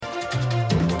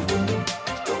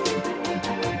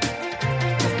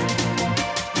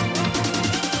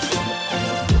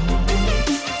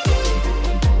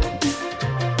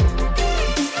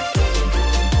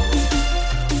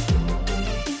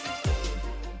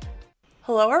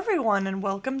Hello, everyone, and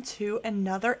welcome to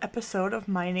another episode of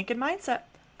My Naked Mindset.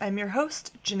 I'm your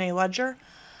host, Janae Ledger.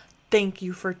 Thank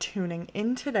you for tuning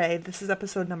in today. This is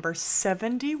episode number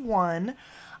 71.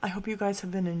 I hope you guys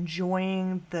have been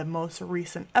enjoying the most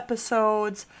recent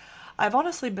episodes. I've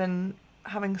honestly been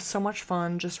having so much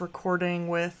fun just recording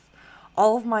with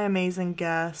all of my amazing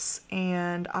guests,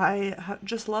 and I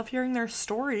just love hearing their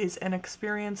stories and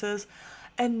experiences.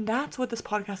 And that's what this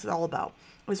podcast is all about,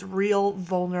 is real,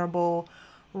 vulnerable,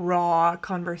 raw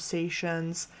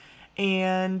conversations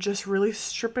and just really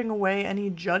stripping away any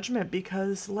judgment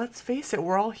because let's face it,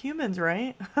 we're all humans,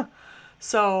 right?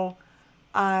 So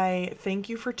I thank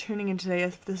you for tuning in today.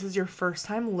 If this is your first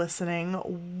time listening,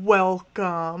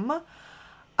 welcome.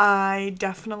 I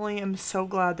definitely am so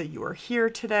glad that you are here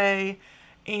today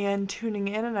and tuning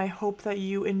in, and I hope that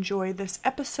you enjoy this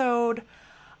episode.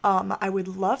 I would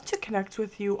love to connect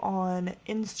with you on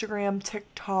Instagram,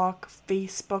 TikTok,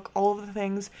 Facebook, all of the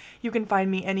things. You can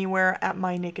find me anywhere at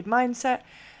My Naked Mindset.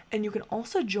 And you can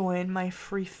also join my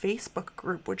free Facebook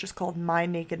group, which is called My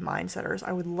Naked Mindsetters.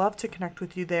 I would love to connect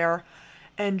with you there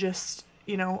and just,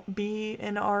 be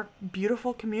in our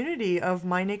beautiful community of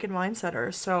My Naked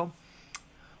Mindsetters. So,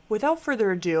 without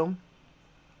further ado,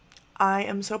 I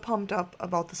am so pumped up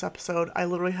about this episode. I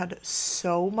literally had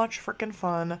so much freaking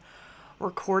fun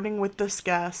recording with this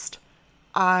guest.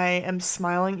 I am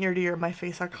smiling ear to ear. My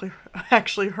face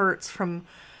actually hurts from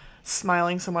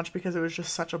smiling so much because it was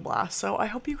just such a blast. So I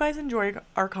hope you guys enjoy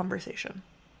our conversation.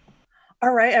 All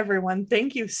right, everyone.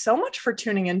 Thank you so much for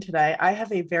tuning in today. I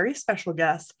have a very special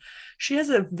guest. She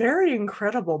has a very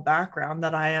incredible background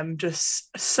that I am just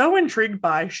so intrigued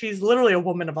by. She's literally a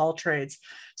woman of all trades.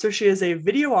 So she is a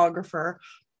videographer,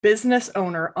 business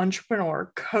owner,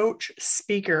 entrepreneur, coach,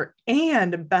 speaker,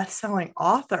 and best-selling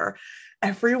author.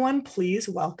 Everyone, please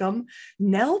welcome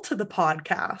Nell to the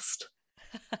podcast.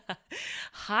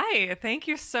 Hi, thank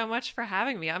you so much for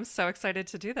having me. I'm so excited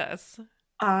to do this.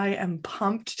 I am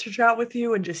pumped to chat with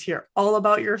you and just hear all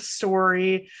about your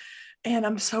story. And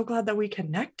I'm so glad that we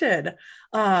connected.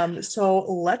 So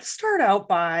let's start out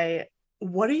by,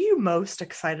 what are you most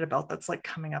excited about that's like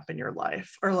coming up in your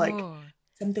life? Or like Oh,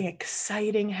 something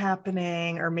exciting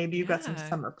happening, or maybe you've got some yeah.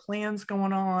 summer plans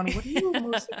going on. What are you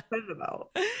most excited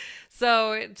about?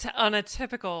 On a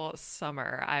typical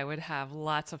summer, I would have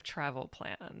lots of travel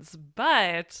plans.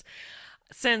 But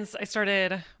since I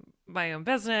started my own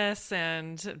business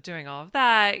and doing all of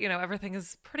that, everything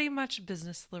is pretty much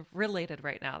business related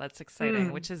right now. That's exciting,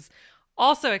 Mm. which is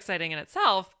also exciting in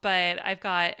itself. But I've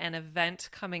got an event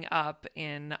coming up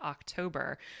in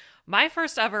October. My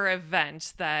first ever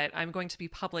event that I'm going to be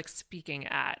public speaking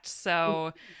at.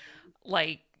 So,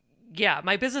 like, yeah,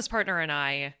 my business partner and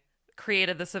I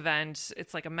created this event.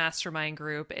 It's like a mastermind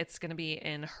group. It's going to be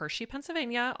in Hershey,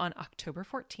 Pennsylvania on October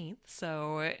 14th.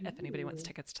 So if anybody wants Ooh.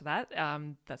 tickets to that,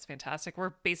 that's fantastic.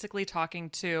 We're basically talking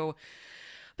to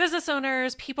business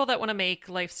owners, people that want to make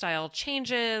lifestyle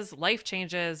changes, life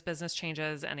changes, business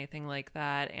changes, anything like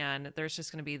that. And there's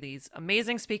just going to be these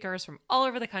amazing speakers from all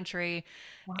over the country.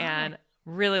 Wow. And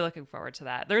really looking forward to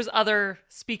that. There's other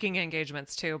speaking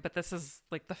engagements too, but this is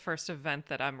like the first event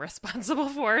that I'm responsible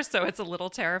for. So it's a little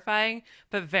terrifying,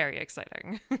 but very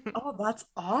exciting. Oh, that's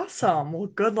awesome. Well,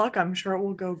 good luck. I'm sure it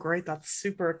will go great. That's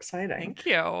super exciting. Thank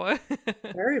you.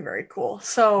 Very, very cool.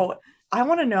 So I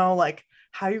want to know like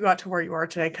how you got to where you are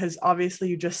today, because obviously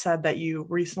you just said that you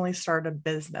recently started a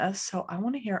business. So I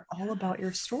want to hear all about your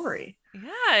Yes. story.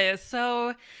 Yeah.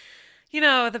 So,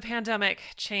 the pandemic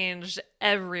changed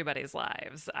everybody's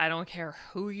lives. I don't care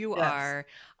who you Yes. are.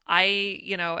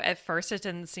 At first it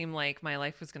didn't seem like my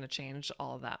life was going to change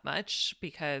all that much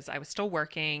because I was still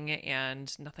working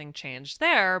and nothing changed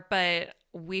there. But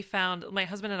my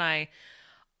husband and I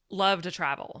love to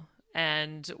travel.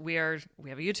 And we have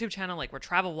a YouTube channel, like we're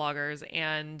travel vloggers,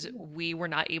 and we were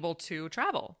not able to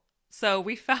travel. So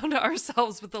we found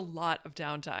ourselves with a lot of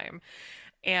downtime.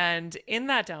 And in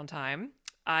that downtime,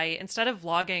 instead of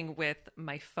vlogging with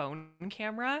my phone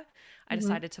camera, I Mhm.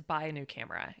 decided to buy a new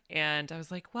camera. And I was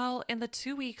like, well, in the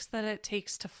 2 weeks that it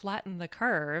takes to flatten the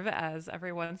curve, as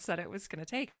everyone said it was going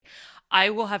to take, I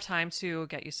will have time to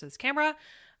get used to this camera.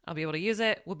 I'll be able to use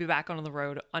it. We'll be back on the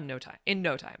road in no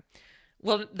time.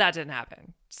 Well, that didn't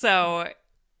happen. So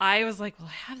I was like, well,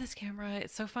 I have this camera.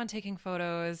 It's so fun taking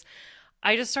photos.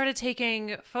 I just started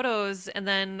taking photos, and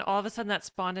then all of a sudden that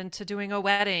spawned into doing a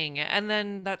wedding, and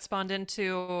then that spawned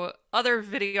into other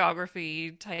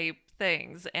videography type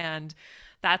things. And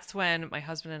that's when my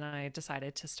husband and I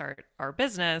decided to start our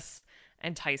business,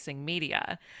 Enticing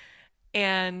Media.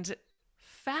 And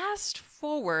fast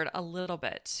forward a little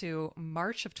bit to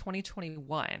March of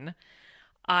 2021,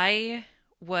 I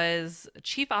was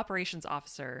chief operations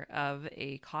officer of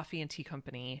a coffee and tea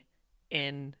company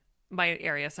in my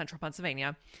area, central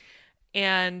Pennsylvania.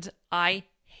 And I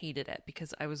hated it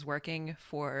because I was working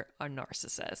for a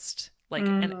narcissist,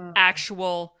 like an Mm,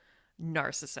 actual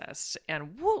narcissist.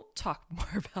 And we'll talk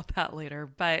more about that later.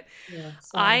 But yeah,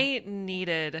 same. I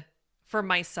needed, for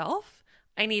myself,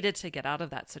 I needed to get out of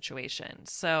that situation.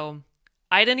 So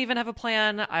I didn't even have a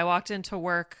plan. I walked into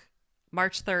work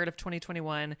March 3rd of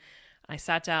 2021. I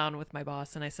sat down with my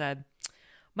boss and I said,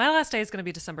 my last day is going to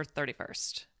be December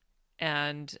 31st.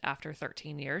 And after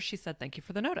 13 years, she said, thank you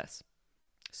for the notice.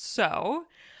 So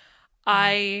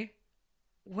Wow. I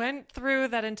went through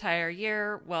that entire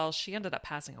year. Well, she ended up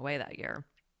passing away that year,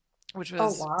 which Oh,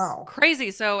 was wow.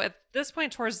 crazy. So at this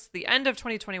point, towards the end of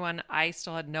 2021, I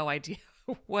still had no idea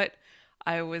what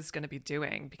I was going to be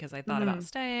doing because I thought about Hmm.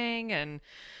 staying. And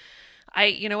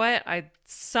you know what? At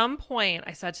some point,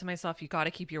 I said to myself, you got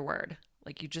to keep your word.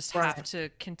 Like, you just have Right. to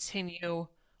continue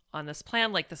on this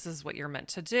plan. Like, this is what you're meant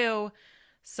to do.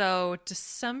 So,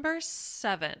 December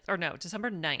 7th, or no, December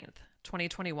 9th,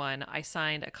 2021, I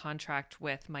signed a contract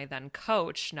with my then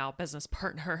coach, now business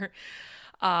partner,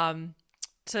 um,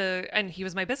 and he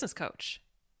was my business coach.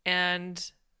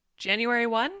 And January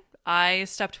 1, I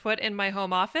stepped foot in my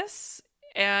home office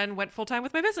and went full time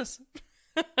with my business.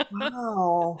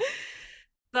 Wow.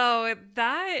 So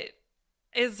that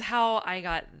is how I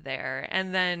got there.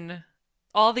 And then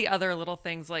all the other little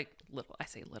things, like little, I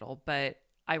say little, but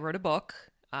I wrote a book.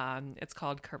 It's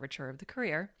called Curvature of the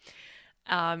Career.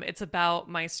 It's about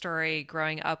my story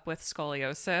growing up with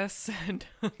scoliosis and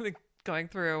going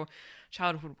through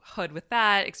childhood with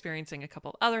that, experiencing a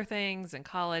couple other things in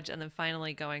college, and then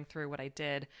finally going through what I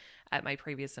did at my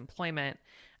previous employment,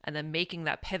 and then making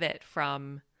that pivot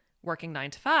from working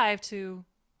 9 to 5 to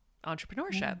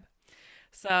entrepreneurship.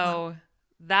 Wow. So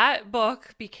that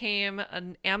book became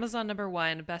an Amazon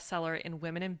 #1 bestseller in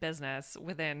women in business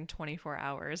within 24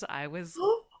 hours. I was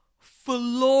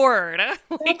floored.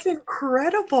 That's Like,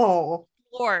 incredible.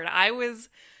 floored. I was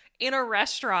in a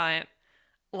restaurant,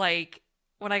 like,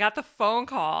 when I got the phone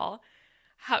call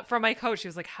from my coach. She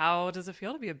was like, how does it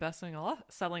feel to be a best-selling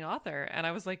author? And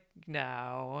I was like,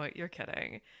 no, you're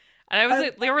kidding. And I was I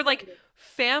like, there love were like it.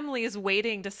 families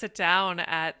waiting to sit down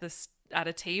at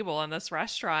a table in this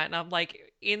restaurant, and I'm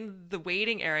like in the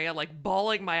waiting area, like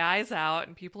bawling my eyes out,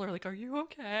 and people are like, are you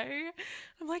okay?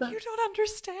 I'm like, you That, don't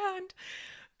understand.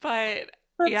 But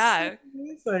that's so yeah,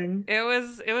 amazing. it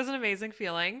was an amazing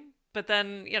feeling. But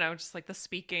then, just like the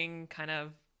speaking kind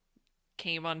of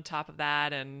came on top of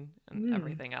that, and Mm.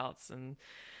 everything else. And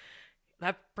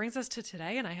that brings us to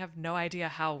today, and I have no idea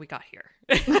how we got here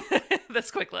this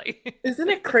quickly. Isn't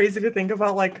it crazy to think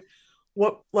about like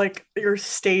what like your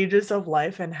stages of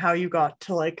life and how you got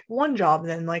to like one job and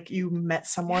then like you met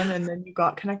someone Yeah. and then you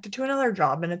got connected to another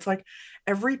job and it's like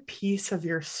every piece of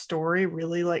your story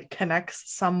really like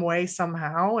connects some way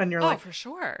somehow and you're Oh, like for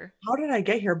sure. how did I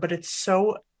get here? But it's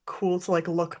so cool to like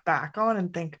look back on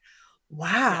and think,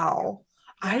 Yeah. wow,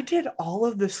 I Yeah. did all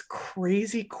of this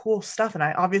crazy cool stuff. And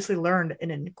I obviously learned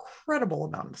an incredible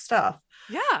amount of stuff.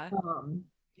 Yeah. Um,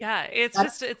 Yeah.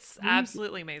 that's It's crazy.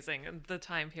 absolutely amazing the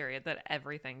time period that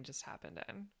everything just happened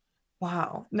in.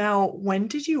 Wow. Now, when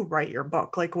did you write your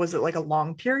book? Like, was it like a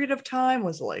long period of time?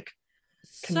 Was it like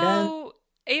condensed? So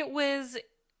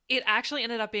it actually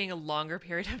ended up being a longer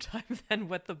period of time than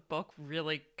what the book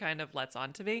really kind of lets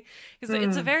on to be. Because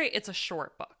Hmm. it's a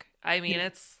short book. I mean, Yeah.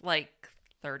 it's like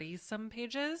 30 some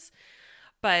pages,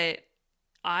 but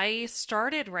I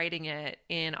started writing it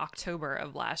in October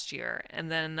of last year,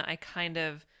 and then I kind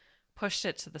of pushed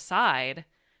it to the side.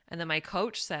 And then my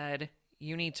coach said,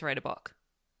 you need to write a book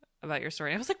about your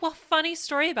story. I was like, well, funny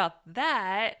story about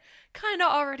that. Kind of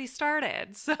already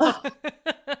started. So Oh,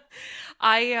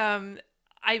 I um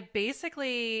I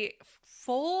basically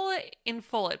full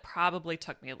it probably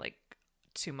took me like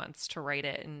 2 months to write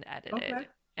it and edit okay. it.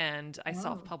 And I Wow.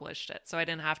 self-published it. So I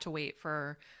didn't have to wait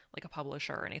for like a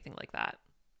publisher or anything like that.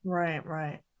 Right,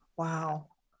 right. Wow.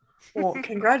 Well,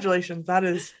 congratulations. That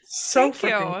is so Thank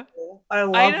freaking you. cool. I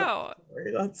I love that know.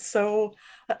 story. That's so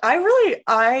I really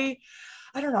I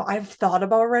don't know. I've thought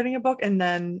about writing a book and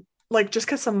then like just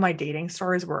because some of my dating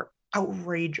stories were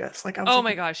outrageous. Like I was Oh like,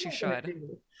 my what gosh, am you I gonna should.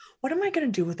 do? What am I gonna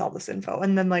do with all this info?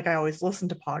 And then like I always listen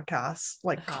to podcasts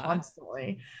like Uh-huh.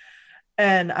 constantly.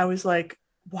 And I was like,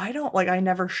 why don't like I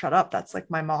never shut up? That's like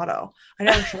my motto. I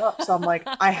never shut up. So I'm like,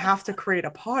 I have to create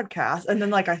a podcast. And then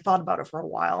like I thought about it for a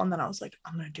while and then I was like,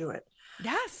 I'm gonna do it.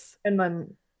 Yes. And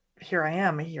then here I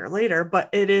am a year later. But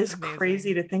it is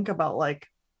crazy Amazing. to think about like,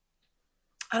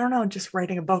 I don't know, just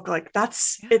writing a book. Like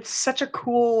that's Yeah. it's such a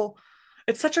cool,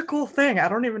 It's such a cool thing. I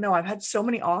don't even know. I've had so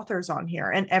many authors on here,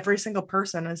 and every single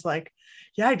person is like,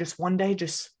 "Yeah, I just one day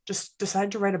just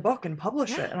decided to write a book and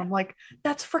publish Yeah. it." And I'm like,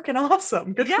 "That's freaking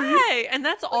awesome. Good for you." Yay. And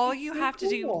that's Like, all it's you so have to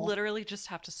do. cool. Literally just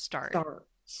have to start.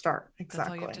 Start. That's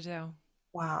all you have Exactly. to do.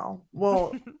 Wow.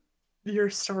 Well, your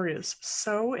story is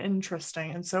so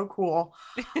interesting and so cool.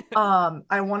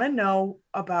 I want to know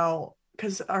about,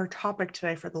 because our topic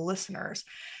today for the listeners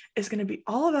is going to be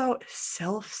all about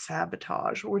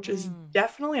self-sabotage, which is Mm,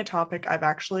 definitely a topic I've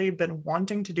actually been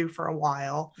wanting to do for a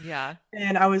while. yeah.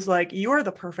 And I was like, you are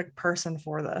the perfect person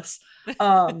for this.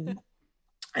 Um,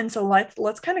 and so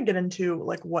let's kind of get into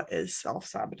like what is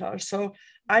self-sabotage. So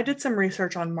I did some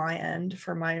research on my end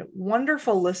for my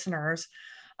wonderful listeners.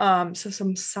 So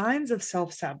some signs of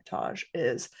self-sabotage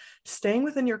is staying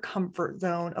within your comfort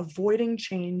zone, avoiding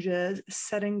changes,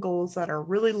 setting goals that are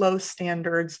really low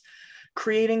standards,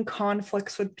 creating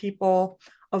conflicts with people,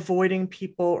 avoiding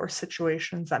people or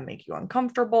situations that make you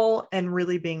uncomfortable, and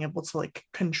really being able to like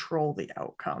control the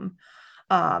outcome.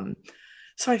 Um,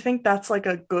 so I think that's like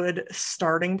a good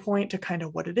starting point to kind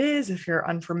of what it is if you're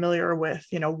unfamiliar with,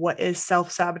 what is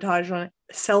self-sabotaging.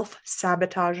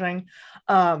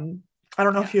 I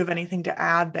don't know if Yeah. you have anything to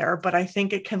add there, but I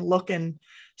think it can look in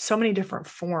so many different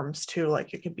forms too.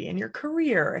 Like it could be in your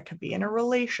career, it could be in a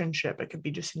relationship, it could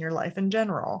be just in your life in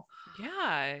general.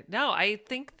 Yeah. No, I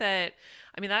think that,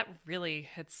 I mean, that really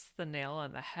hits the nail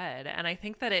on the head. And I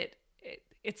think that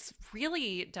it's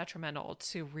really detrimental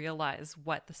to realize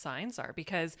what the signs are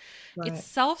because it's Right.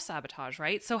 self sabotage,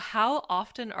 right? So, how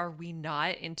often are we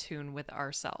not in tune with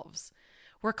ourselves?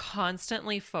 We're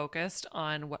constantly focused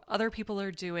on what other people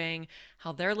are doing,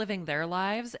 how they're living their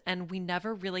lives, and we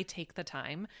never really take the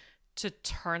time to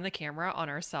turn the camera on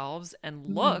ourselves and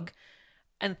Mhm. look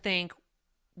and think,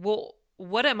 well,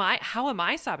 what am I? How am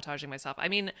I sabotaging myself? I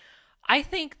mean, I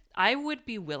think I would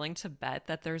be willing to bet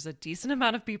that there's a decent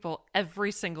amount of people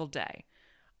every single day,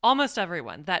 almost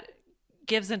everyone, that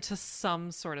gives into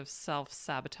some sort of self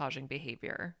sabotaging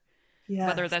behavior.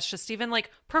 Whether Yes. that's just even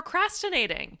like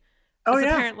procrastinating Oh is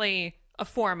yeah. apparently a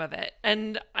form of it.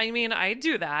 And I mean, I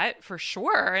do that for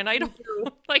sure. And I Me don't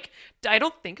too. like, I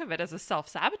don't think of it as a self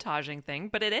sabotaging thing,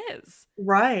 but it is.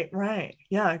 Right, right.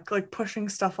 Yeah, like pushing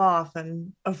stuff off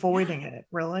and Yeah. avoiding it,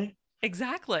 really.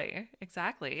 Exactly.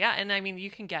 Exactly. Yeah. And I mean,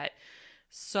 you can get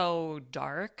so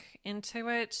dark into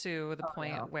it to the Oh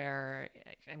yeah. point where,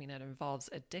 I mean, it involves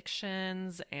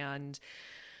addictions and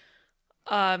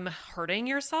hurting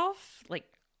yourself, like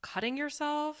cutting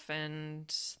yourself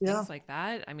and Yeah. things like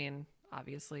that. I mean,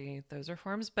 obviously those are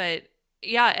forms, but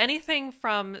yeah, anything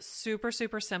from super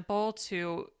super simple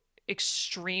to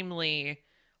extremely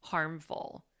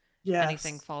harmful.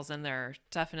 Anything Yes. falls in there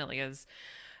definitely is.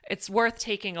 It's worth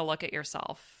taking a look at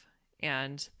yourself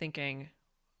and thinking,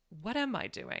 what am I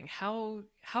doing? How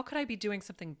could I be doing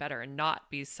something better and not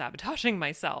be sabotaging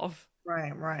myself?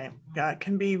 Right, right. Yeah, it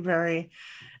can be very,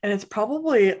 and it's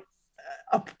probably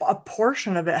a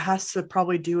portion of it has to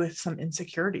probably do with some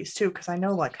insecurities too. Cause I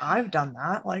know like Yeah. I've done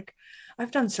that. Like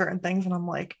I've done certain things and I'm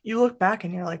like, you look back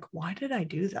and you're like, why did I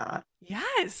do that?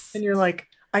 Yes. And you're like,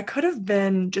 I could have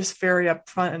been just very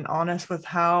upfront and honest with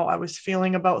how I was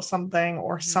feeling about something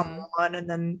or Mhm. someone. And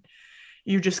then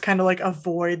you just kind of like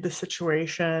avoid the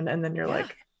situation. And then you're Yeah.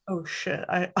 like, oh shit,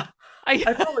 I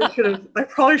I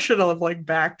probably should have like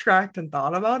backtracked and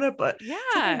thought about it, but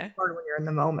something's Yeah. hard when you're in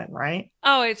the moment, right?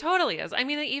 Oh, it totally is. I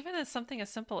mean, even as something as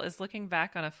simple as looking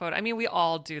back on a photo. I mean, we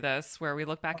all do this where we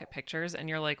look back at pictures and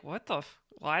you're like, "What the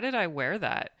why did I wear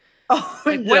that?" Oh,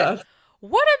 Like yes.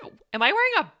 what am I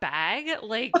wearing a bag?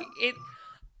 Like it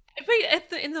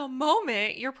but in the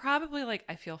moment, you're probably like,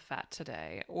 "I feel fat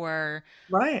today," or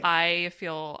Right. "I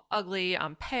feel ugly,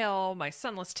 I'm pale, my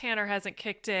sunless tanner hasn't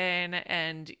kicked in,"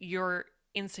 and you're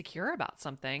insecure about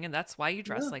something, and that's why you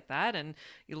dress Yeah. like that. And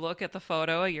you look at the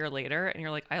photo a year later, and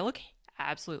you're like, "I look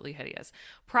absolutely hideous.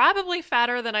 Probably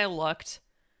fatter than I looked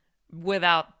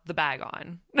without the bag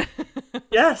on."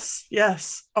 Yes.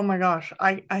 Yes. Oh my gosh.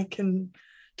 I can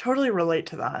totally relate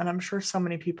to that. And I'm sure so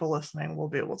many people listening will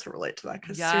be able to relate to that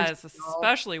because seriously, Yes,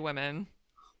 especially women.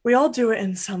 we all do it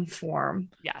in some form.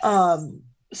 Yes.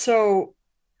 So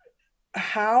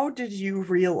how did you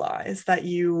realize that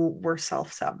you were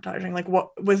self-sabotaging? Like what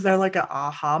was there like a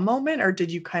aha moment or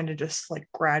did you kind of just like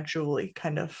gradually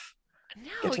kind of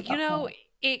get No, to that point?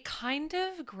 it kind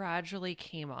of gradually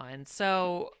came on.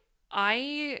 So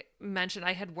I mentioned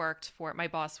I had worked for my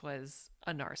boss was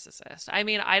a narcissist. I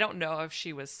mean, I don't know if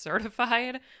she was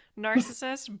certified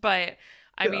narcissist, but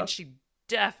I mean, Yeah. she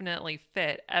definitely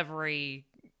fit every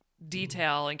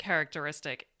detail and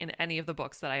characteristic in any of the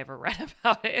books that I ever read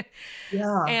about it.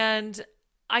 Yeah. And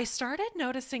I started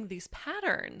noticing these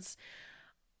patterns,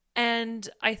 and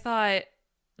I thought,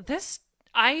 this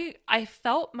I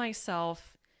felt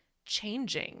myself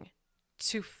changing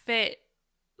to fit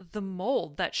the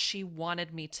mold that she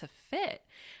wanted me to fit.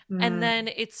 And Mm. then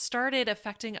it started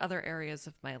affecting other areas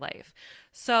of my life.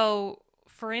 So,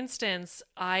 for instance,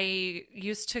 I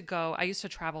used to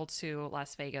travel to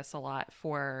Las Vegas a lot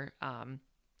for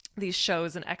these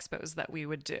shows and expos that we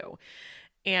would do.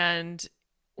 And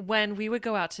when we would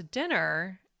go out to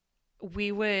dinner,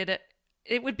 we would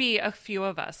it would be a few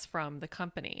of us from the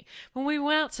company. When we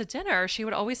went out to dinner, she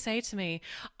would always say to me,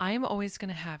 I'm always going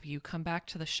to have you come back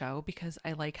to the show because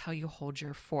I like how you hold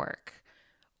your fork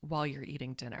while you're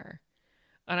eating dinner.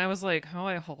 And I was like, how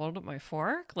I hold my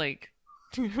fork? Like,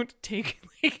 take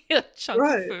like a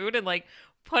chunk of Right. food and like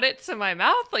put it to my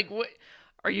mouth? Like, what?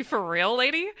 Are you for real,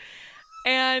 lady?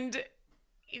 And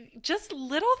just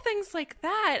little things like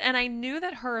that. And I knew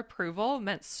that her approval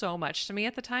meant so much to me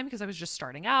at the time because I was just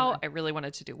starting out. Right. I really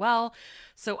wanted to do well.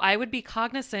 So I would be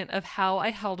cognizant of how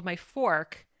I held my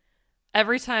fork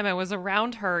every time I was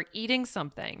around her eating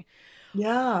something.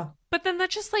 Yeah. But then that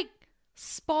just like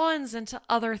spawns into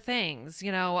other things.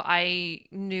 You know, I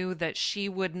knew that she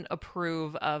wouldn't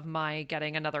approve of my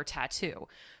getting another tattoo.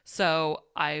 So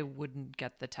I wouldn't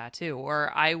get the tattoo,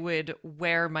 or I would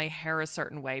wear my hair a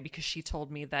certain way because she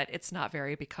told me that it's not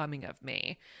very becoming of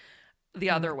me the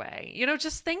Mm. other way. You know,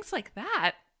 just things like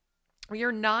that where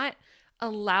you're not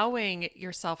allowing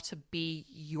yourself to be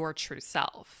your true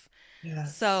self.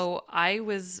 Yes. So I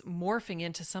was morphing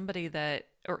into somebody that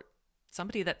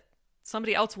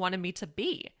somebody else wanted me to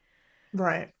be.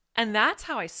 Right. And that's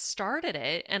how I started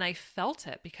it. And I felt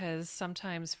it because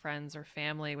sometimes friends or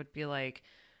family would be like,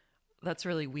 that's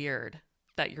really weird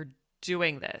that you're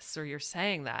doing this or you're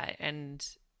saying that. And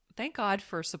thank God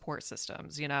for support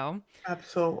systems, you know?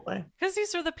 Absolutely. Because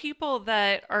these are the people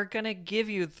that are going to give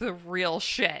you the real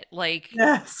shit. Like,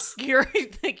 Yes. you're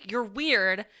like, you're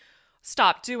weird.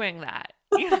 Stop doing that.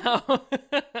 You know?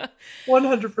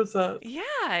 100%.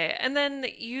 Yeah. And then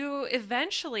you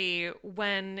eventually,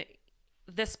 when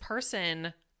this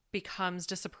person becomes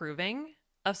disapproving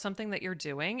of something that you're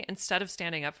doing, instead of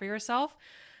standing up for yourself,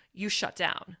 you shut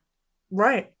down.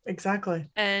 Right. Exactly.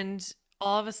 And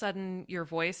all of a sudden, your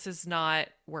voice is not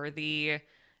worthy.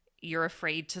 You're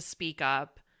afraid to speak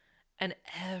up, and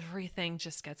everything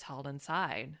just gets held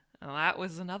inside. And that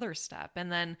was another step.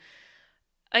 And then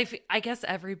I guess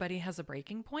everybody has a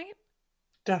breaking point.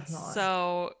 Definitely.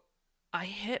 So I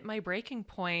hit my breaking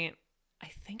point. I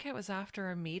think it was after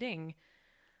a meeting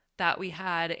that we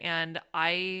had, and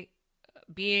I,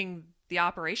 being the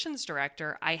operations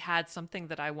director, I had something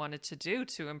that I wanted to do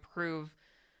to improve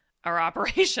our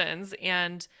operations,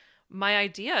 and my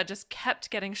idea just kept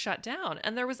getting shut down,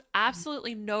 and there was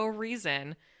absolutely no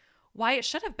reason why it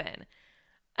should have been.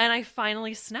 And I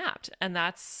finally snapped, and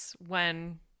that's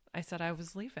when I said I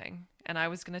was leaving and I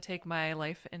was going to take my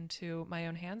life into my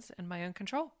own hands and my own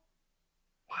control.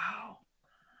 Wow.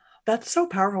 That's so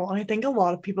powerful. And I think a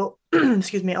lot of people,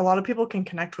 excuse me, a lot of people can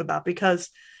connect with that because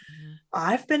Mm-hmm.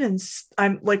 I've been in,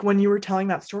 I'm like, when you were telling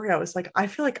that story, I was like, I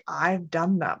feel like I've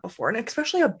done that before. And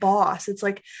especially a boss, it's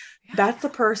like, Yeah. that's the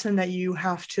person that you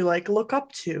have to like look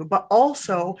up to, but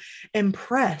also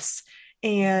impress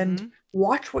and Mm-hmm.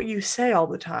 watch what you say all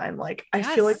the time. Like, I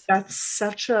feel like Yes,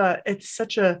 it's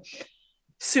such a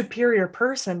superior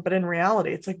person, but in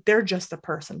reality, it's like they're just a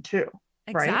person too,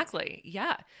 right? exactly.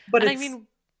 Yeah. But And I mean,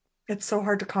 it's so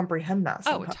hard to comprehend that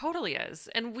oh, it sometimes. totally is.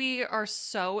 And we are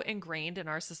so ingrained in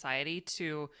our society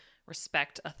to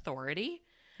respect authority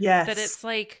that Yes. it's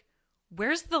like,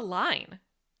 where's the line?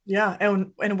 Yeah,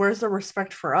 and where's the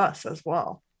respect for us as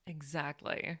well?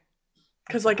 Exactly.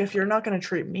 Because like if you're Exactly. not going to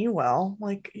treat me well,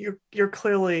 like you're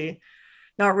clearly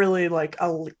not really like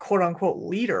a quote unquote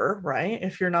leader, right?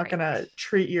 If you're not going Right. to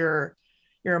treat your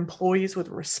employees with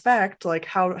respect, like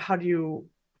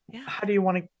Yeah. how do you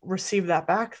want to receive that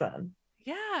back then?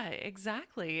 Yeah,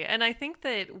 exactly. And I think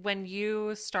that when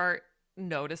you start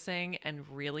noticing and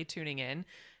really tuning in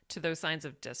to those signs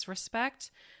of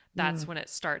disrespect, that's Mm. when it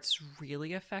starts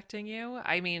really affecting you.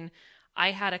 I mean,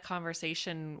 I had a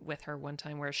conversation with her one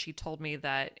time where she told me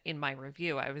that in my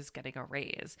review I was getting a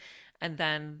raise, and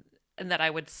then and that I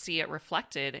would see it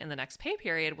reflected in the next pay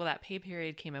period. Well, that pay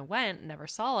period came and went, never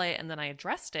saw it, and then I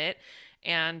addressed it,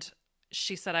 and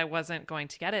she said I wasn't going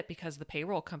to get it because the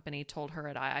payroll company told her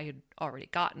that I had already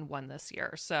gotten one this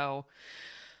year. So,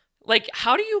 like,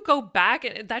 how do you go back?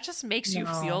 That just makes you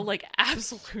feel No. like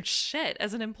absolute shit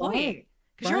as an employee Right.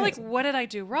 because you're Right. like, what did I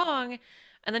do wrong?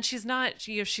 And then she's not,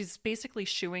 she's basically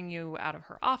shooing you out of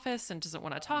her office and doesn't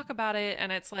want to talk about it.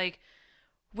 And it's like,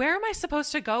 where am I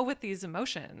supposed to go with these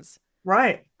emotions?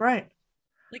 Right, right.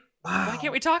 Like, why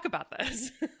can't Wow. we talk about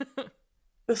this?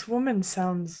 This woman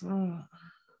sounds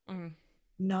Mm,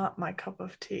 not my cup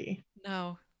of tea.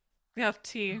 no. Yeah,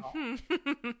 tea.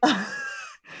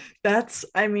 That's,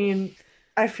 I mean,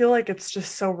 I feel like it's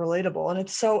just so relatable,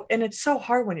 and it's so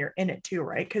hard when you're in it too,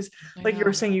 right? Because I like you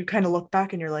were know. saying, you kind of look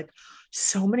back and you're like,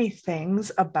 so many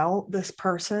things about this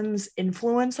person's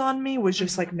influence on me was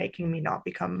just like Hmm. making me not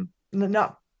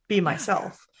be Yeah.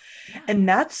 myself. Yeah. And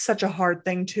that's such a hard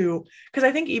thing to, because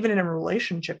I think even in a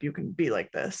relationship you can be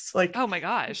like this. Like Oh my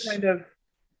you gosh. kind of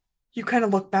you kind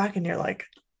of look back and you're like,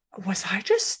 was I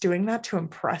just doing that to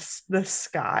impress this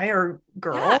guy or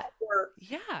Yeah. girl?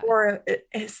 Yeah. Or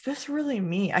is this really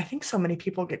me? I think so many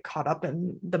people get caught up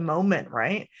in the moment,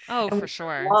 right? Oh, And for when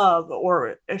you're in sure. love,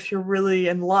 or if you're really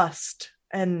in lust,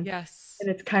 Yes. and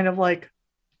it's kind of like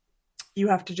you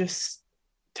have to just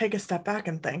take a step back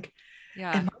and think,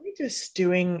 Yeah. am I just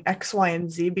doing X, Y,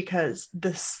 and Z because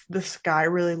this guy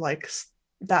really likes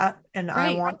that and I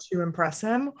Right. want to impress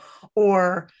him?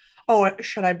 Or oh,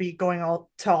 should I be going all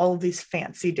to all of these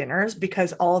fancy dinners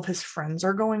because all of his friends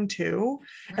are going too?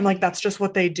 And like Right. that's just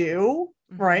what they do,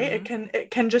 right? Hmm.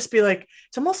 It can just be like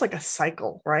it's almost like a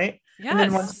cycle, right? And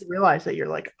then once Yes. you realize that you're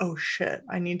like, oh shit,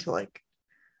 I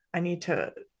need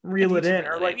to I reel need it to in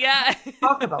reel or it in. like Yeah.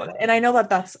 talk about it. And I know that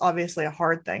that's obviously a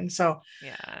hard thing. So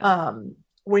Yeah. um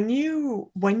when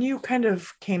you kind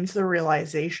of came to the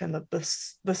realization that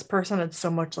this person had so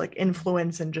much like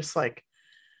influence and just like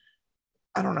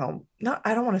I don't know, not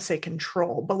I don't want to say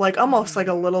control, but like almost like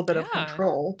Hmm. a little bit of Yeah.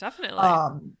 control. Definitely.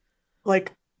 Um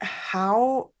like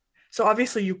how so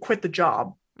obviously you quit the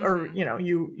job or Hmm. you know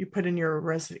you put in your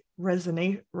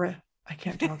I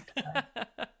can't talk today.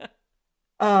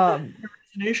 Your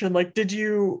resignation, like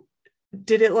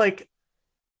did it like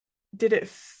did it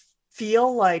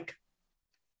feel like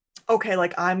okay,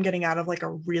 like I'm getting out of like a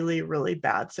really, really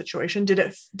bad situation.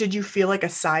 Did you feel like a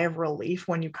sigh of relief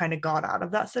when you kind of got out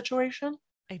of that situation?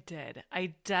 I did.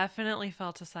 I definitely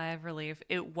felt a sigh of relief.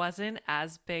 It wasn't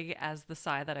as big as the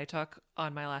sigh that I took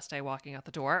on my last day walking out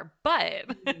the door,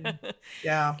 but Mm.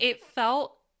 Yeah. it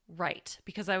felt right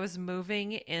because I was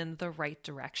moving in the right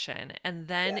direction. And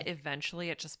then Yeah. eventually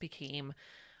it just became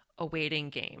a waiting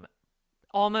game,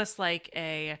 almost like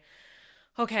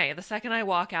okay, the second I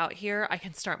walk out here, I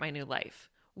can start my new life,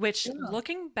 which Yeah.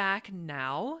 looking back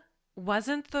now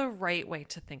wasn't the right way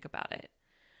to think about it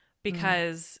Mm.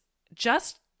 because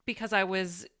just because I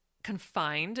was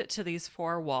confined to these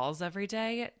four walls every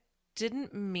day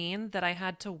didn't mean that I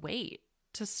had to wait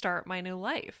to start my new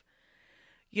life.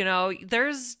 You know,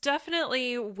 there's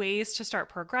definitely ways to start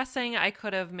progressing. I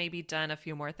could have maybe done a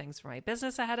few more things for my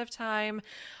business ahead of time.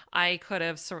 I could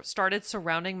have started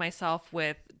surrounding myself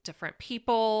with different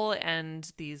people and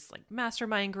these like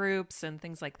mastermind groups and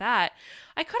things like that.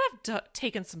 I could have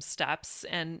taken some steps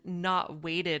and not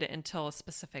waited until a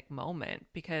specific moment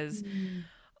because, Mm.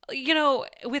 you know,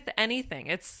 with anything,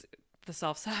 it's the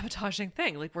self sabotaging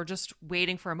thing. Like we're just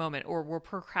waiting for a moment or we're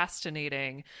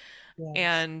procrastinating Yes.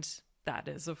 and that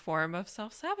is a form of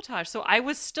self sabotage. So I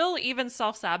was still even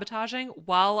self sabotaging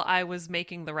while I was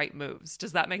making the right moves.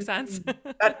 Does that make sense? Mm.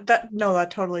 That no,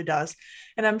 that totally does.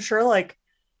 And I'm sure like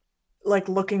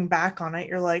looking back on it,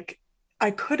 you're like,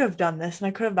 I could have done this and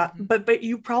I could have that, Hmm. but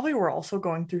you probably were also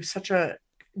going through such a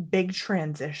big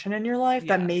transition in your life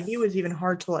that maybe it Yes. was even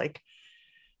hard to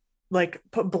like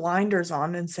put blinders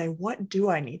on and say what do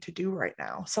I need to do right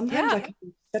now. Sometimes Yeah. that can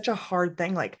be such a hard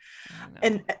thing, like I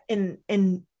know. and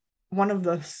in one of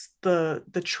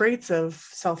the traits of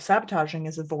self-sabotaging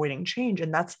is avoiding change,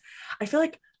 and that's I feel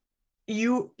like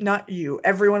you not you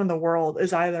everyone in the world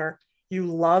is either you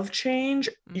love change,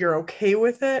 you're Hmm. okay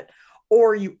with it,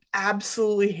 or you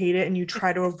absolutely hate it and you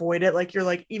try to avoid it. Like you're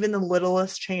like even the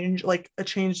littlest change, like a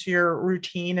change to your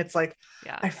routine, it's like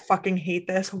Yeah. I fucking hate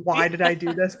this, why did I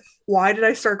do this, why did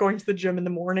I start going to the gym in the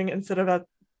morning instead of at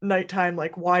nighttime,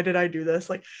 like why did I do this,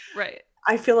 like Right.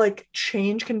 I feel like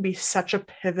change can be such a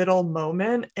pivotal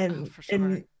moment Oh, in for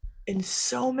sure.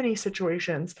 so many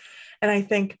situations. And I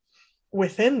think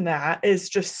within that is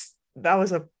just that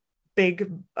was a big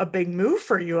move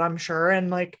for you, I'm sure. And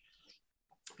like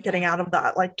getting Yeah. out of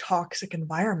that like toxic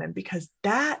environment, because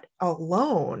that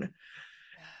alone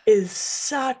Yeah. is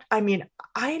such I mean,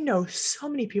 I know so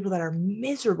many people that are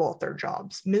miserable at their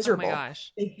jobs, Oh my miserable.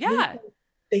 gosh. They hate Yeah.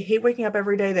 they hate waking up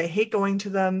every day. They hate going to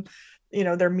them, you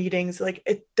know, their meetings. Like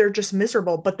they're just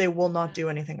miserable, but they will not do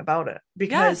anything about it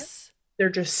because Yes. they're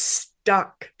just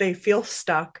stuck. They feel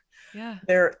stuck. Yeah.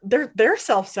 They're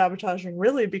self-sabotaging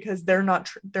really because Yeah.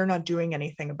 they're not doing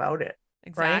anything about it.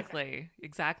 right?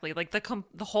 Exactly. Like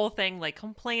the whole thing, like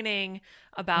complaining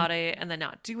Mm, about it and then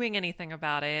not doing anything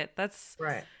about it.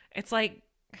 right. It's like,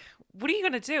 what are you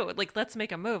gonna do? Like, let's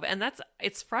make a move. And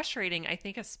it's frustrating. I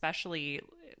think especially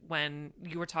when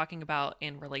you were talking about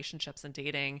in relationships and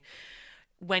dating,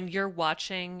 when you're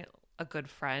watching a good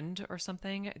friend or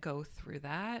something go through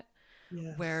that,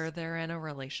 where Yes. they're in a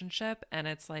relationship and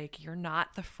it's like you're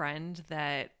not the friend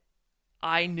that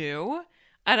I knew.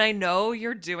 And I know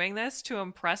you're doing this to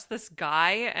impress this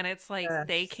guy. And it's like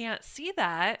they Yes. can't see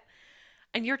that.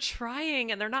 And you're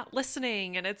trying and they're not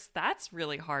listening. And that's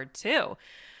really hard too.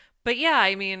 But yeah,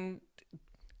 I mean,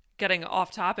 getting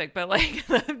off topic, but like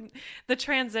the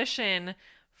transition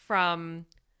from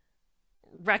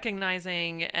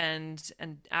recognizing and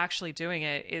actually doing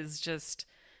it is just,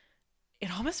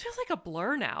 it almost feels like a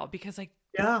blur now because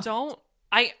Yeah. don't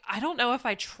I don't know if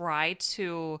I try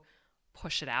to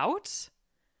push it out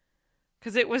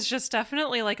because it was just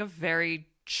definitely like a very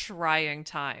trying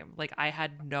time. Like I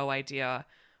had no idea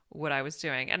what I was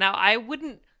doing. And now I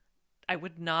would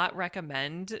not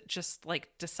recommend just like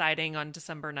deciding on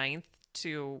December 9th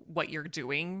to what you're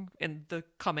doing in the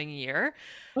coming year.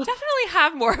 Definitely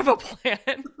have more of a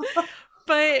plan.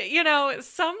 But,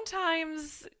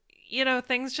 sometimes,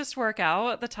 things just work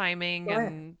out, the timing Right.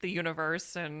 and the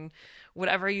universe and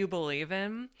whatever you believe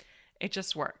in, it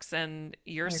just works. And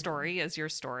your I agree. story is your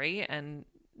story and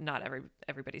not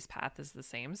everybody's path is the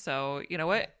same. So, you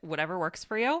know Yeah. what? Whatever works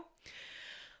for you.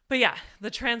 But yeah, the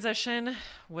transition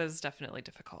was definitely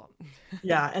difficult.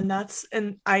 Yeah, and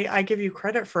I give you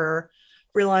credit for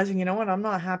realizing, you know what, I'm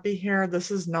not happy here.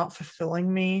 This is not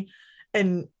fulfilling me,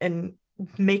 and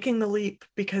making the leap,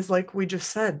 because like we just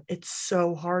said, it's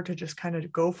so hard to just kind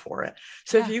of go for it.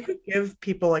 So if Yeah. you could give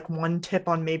people like one tip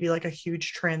on maybe like a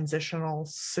huge transitional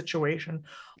situation,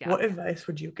 Yeah. what advice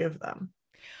would you give them?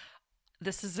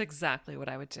 This is exactly what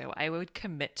I would do. I would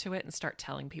commit to it and start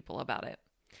telling people about it.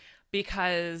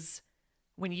 Because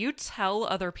when you tell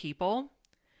other people,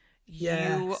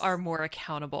 you are Yes. more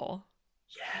accountable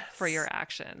for your Yes.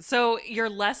 actions. So you're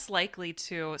less likely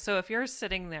to. So if you're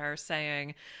sitting there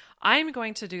saying, I'm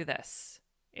going to do this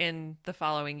in the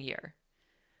following year,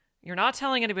 you're not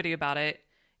telling anybody about it.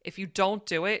 If you don't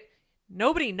do it,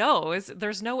 nobody knows.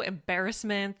 There's no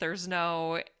embarrassment. There's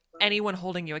no Right. anyone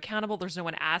holding you accountable. There's no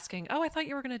one asking, oh, I thought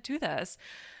you were going to do this.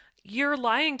 You're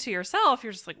lying to yourself.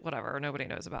 You're just like, whatever, nobody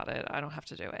knows about it. I don't have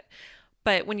to do it.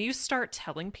 But when you start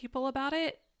telling people about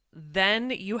it, then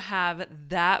you have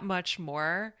that much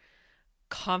more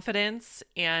confidence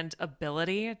and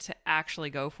ability to actually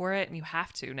go for it. And you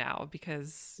have to now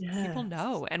because people Yes.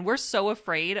 know. And we're so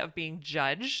afraid of being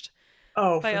judged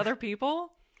Oh, by for other sure.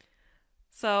 people.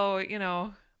 So,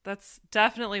 that's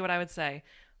definitely what I would say.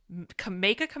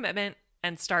 Make a commitment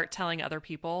and start telling other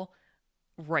people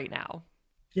right now.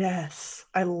 Yes,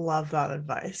 I love that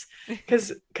advice,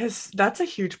 because that's a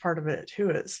huge part of it too,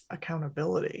 is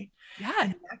accountability. Yeah.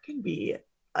 And that can be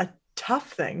a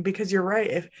tough thing, because you're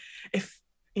right. If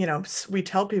we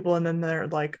tell people and then they're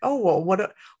like, "Oh, well,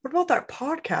 what about that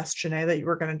podcast, Janae, that you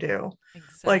were going to do?"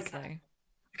 Like, Exactly.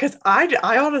 because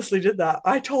I honestly did that.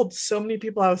 I told so many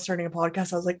people I was starting a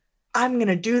podcast. I was like, I'm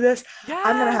gonna do this.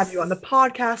 I'm gonna have you on the Yes.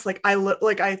 podcast. Like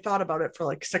I thought about it for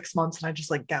like 6 months, and I just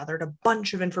like gathered a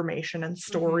bunch of information and Mm-hmm.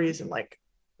 stories, and like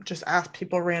just asked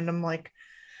people random like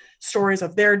stories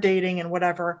of their dating and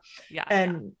whatever. Yeah.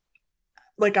 And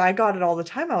like I got it all the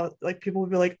time. Like people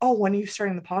would be like, "Oh, when are you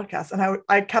starting the podcast?" And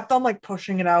I kept on like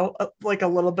pushing it out like a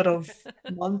little bit of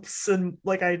months, and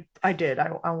like I did. I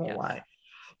won't Yeah. lie.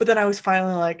 But then I was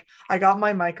finally like, I got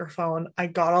my microphone, I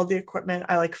got all the equipment,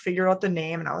 I like figured out the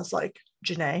name, and I was like,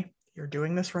 Janae, you're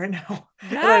doing this right now.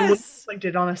 And I literally Yes. like did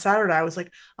it on a Saturday. I was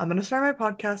like, I'm gonna start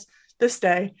my podcast this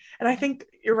day. And I think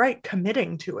you're right,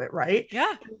 committing to it, right?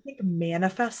 Yeah, And I think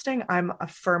manifesting, I'm a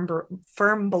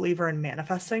firm believer in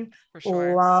manifesting. for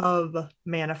sure. Love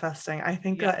manifesting. I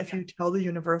think Yeah. that if you tell the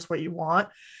universe what you want,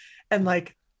 and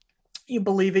like you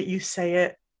believe it, you say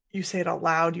it out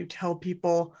loud, you tell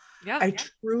people. Yeah. I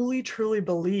truly, truly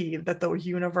believe that the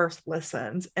universe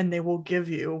listens and they will give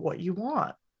you what you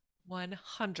want.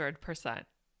 100%.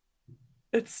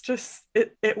 It's just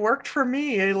it worked for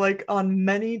me like on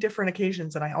many different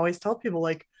occasions. And I always tell people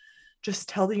like just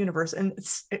tell the universe. And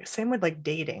same with like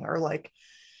dating, or like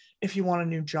if you want a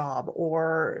new job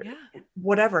or Yeah.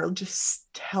 whatever, just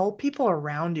tell people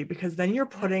around you, because then you're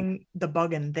Yeah. putting the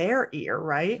bug in their ear,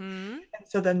 right? Mm-hmm. And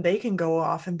so then they can go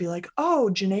off and be like, oh,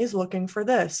 Janae's looking for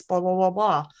this, blah, blah, blah,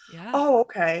 blah. Yeah. Oh,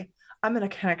 okay. I'm going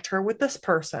to connect her with this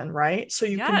person, right? So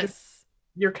you can just, Yes.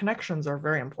 your connections are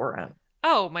very important.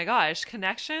 Oh my gosh,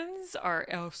 connections are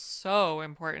so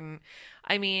important.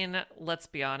 I mean, let's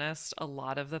be honest, a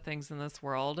lot of the things in this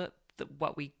world,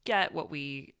 what we get,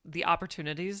 the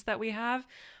opportunities that we have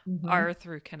Hmm. are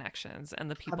through connections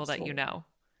and the people that you Absolutely. know.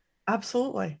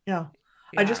 Absolutely. Yeah.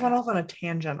 I just Yeah. went off on a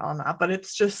tangent on that, but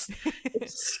it's just,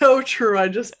 it's so true. I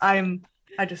just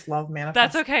love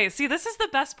That's manifesting. okay. See, this is the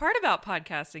best part about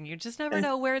podcasting. You just never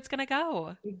know where it's going to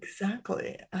go.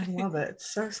 Exactly. I love it.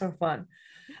 It's so, so fun.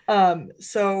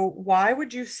 So why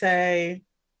would you say,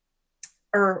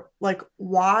 or like,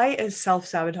 why is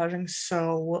self-sabotaging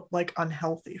so like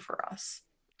unhealthy for us?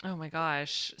 Oh my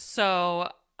gosh. So,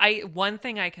 I one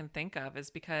thing I can think of is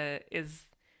because is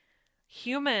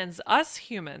us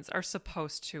humans are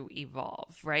supposed to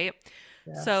evolve, right?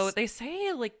 So Yes. they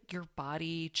say like your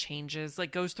body changes,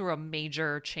 like goes through a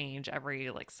major change every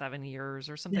like 7 years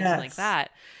or something like Yes.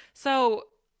 that. So,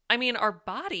 I mean, our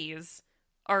bodies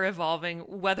are evolving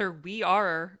whether we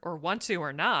are or want to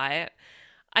or not.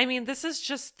 I mean, this is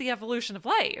just the evolution of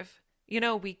life.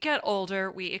 We get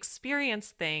older, we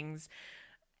experience things,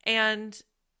 and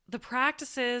the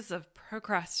practices of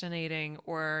procrastinating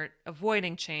or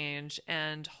avoiding change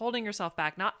and holding yourself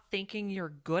back, not thinking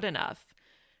you're good enough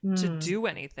to Hmm. do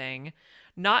anything,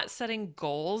 not setting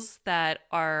goals that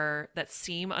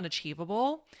seem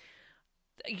unachievable,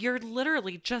 you're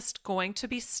literally just going to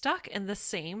be stuck in the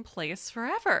same place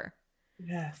forever.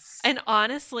 Yes. And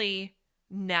honestly,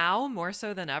 now more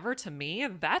so than ever to me,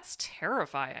 that's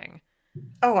terrifying.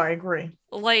 Oh, I agree.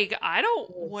 Like, I don't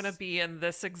want to Yes. be in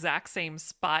this exact same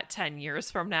spot 10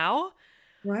 years from now.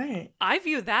 Right. I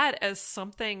view that as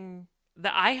something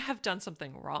that I have done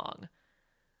something wrong,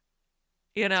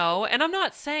 And I'm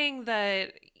not saying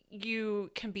that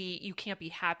you can't be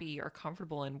happy or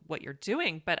comfortable in what you're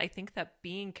doing, but I think that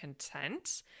being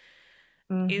content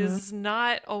Mm-hmm. is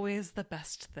not always the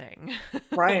best thing.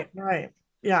 Right, right.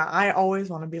 Yeah, I always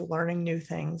want to be learning new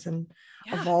things and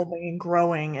Yeah. evolving and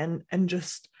growing and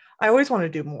just I always want to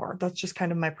do more. That's just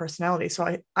kind of my personality.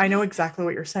 So I know Yeah. exactly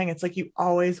what you're saying. It's like you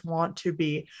always want to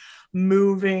be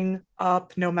moving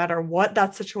up no matter what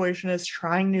that situation is,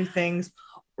 trying new Yeah. things,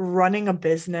 running a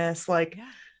business,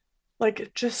 Yeah.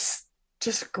 like just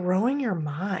growing your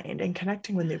mind and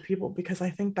connecting with new people because I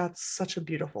think that's such a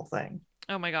beautiful thing.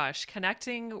 Oh my gosh,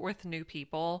 connecting with new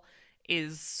people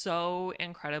is so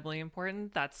incredibly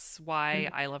important. That's why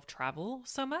I love travel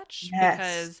so much Yes.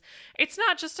 because it's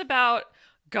not just about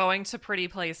going to pretty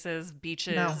places,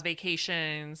 beaches, No.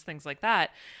 vacations, things like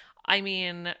that. I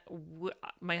mean,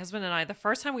 my husband and I, the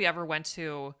first time we ever went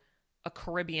to a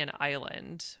Caribbean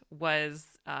island was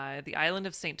the island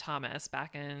of St. Thomas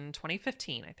back in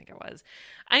 2015, I think it was.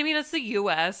 I mean, it's the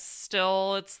US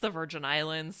still, it's the Virgin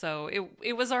Islands, so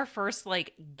it was our first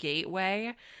like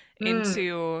gateway Mm,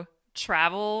 into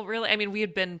travel, really. I mean, we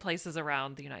had been places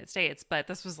around the United States, but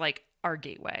this was like our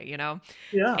gateway.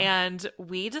 yeah. And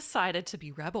we decided to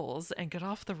be rebels and get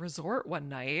off the resort one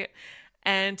night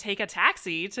and take a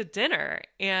taxi to dinner.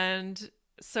 And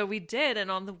so we did.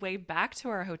 And on the way back to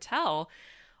our hotel,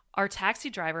 our taxi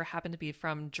driver happened to be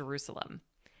from Jerusalem.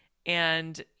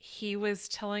 And he was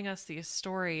telling us these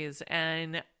stories.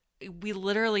 And we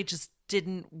literally just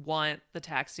didn't want the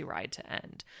taxi ride to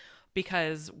end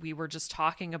because we were just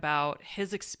talking about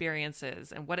his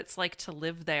experiences and what it's like to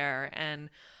live there. And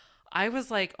I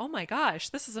was like, oh my gosh,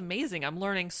 this is amazing. I'm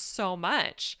learning so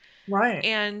much. Right.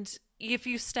 And if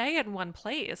you stay in one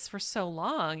place for so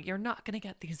long, you're not going to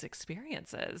get these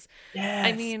experiences.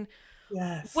 I Yes. mean,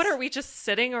 what are Yes. we just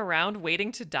sitting around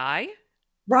waiting to die?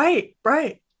 Right.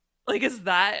 Right. Like, does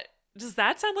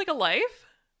that sound like a life?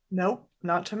 Nope,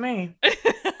 not to me.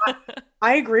 I,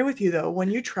 I agree with you though. When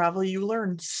you travel, you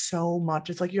learn so much.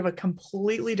 It's like you have a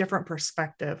completely different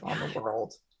perspective on the Yeah.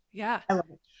 world. Yeah. I love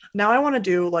it. Now I want to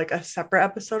do like a separate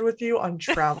episode with you on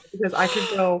travel because I could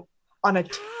go on a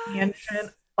tangent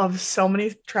Yes. of so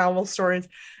many travel stories.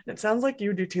 And it sounds like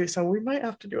you do too. So we might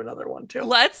have to do another one too.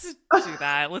 Let's do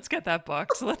that. Let's get that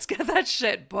booked. Let's get that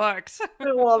shit booked.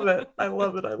 I love it. I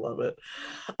love it. I love it.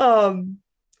 Um,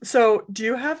 so do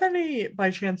you have any,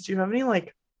 by chance, do you have any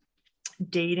like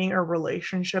dating or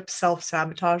relationship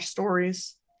self-sabotage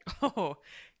stories? Oh,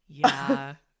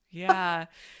 yeah. Yeah.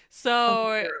 I'm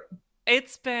So sure.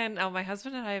 my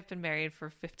husband and I have been married for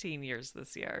 15 years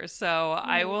this year. So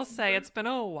I will say it's been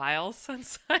a while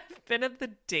since I've been in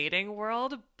the dating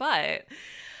world. But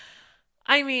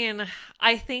I mean,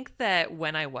 I think that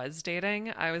when I was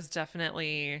dating, I was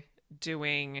definitely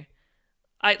doing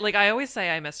I always say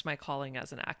I missed my calling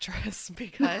as an actress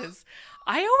because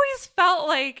I always felt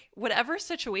like whatever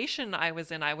situation I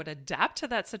was in, I would adapt to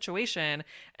that situation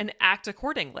and act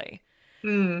accordingly.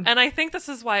 Mm, And I think this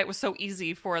is why it was so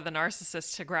easy for the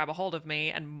narcissist to grab a hold of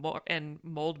me and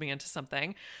mold me into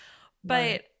something.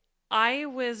 right. But I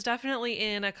was definitely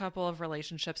in a couple of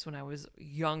relationships when I was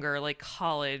younger, like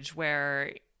college,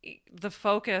 where the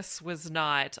focus was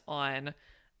not on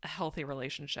a healthy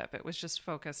relationship. It was just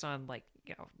focused on like,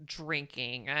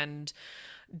 drinking and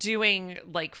doing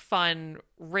like fun,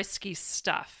 risky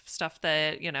stuff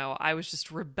that, I was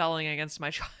just rebelling against my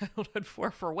childhood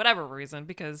for whatever reason,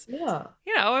 because, Yeah.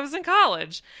 I was in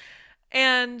college.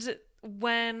 And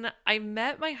when I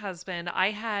met my husband,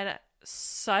 I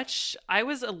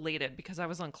was elated because I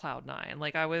was on cloud nine.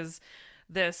 Like I was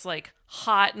this like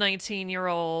hot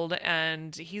 19-year-old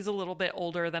and he's a little bit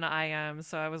older than I am.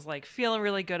 So I was like feeling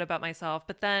really good about myself.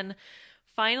 But then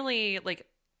finally, like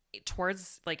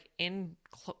towards like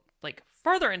like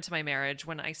further into my marriage,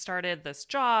 when I started this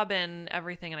job and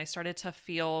everything, and I started to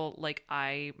feel like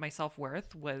my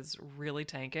self-worth was really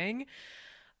tanking,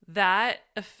 that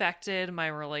affected my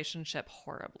relationship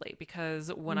horribly,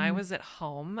 because when I Mm, was at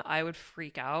home, I would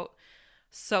freak out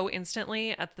so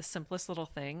instantly at the simplest little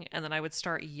thing. And then I would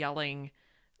start yelling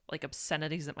like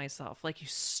obscenities at myself, like, you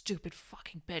stupid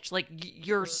fucking bitch. Like,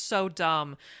 you're so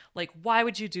dumb. Like, why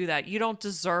would you do that? You don't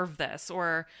deserve this.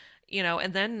 Or,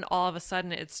 and then all of a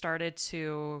sudden it started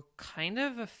to kind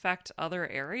of affect other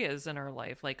areas in our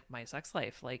life, like my sex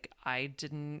life. Like,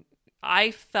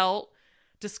 I felt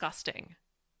disgusting,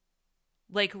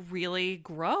 like really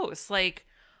gross. Like,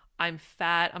 I'm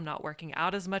fat. I'm not working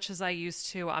out as much as I used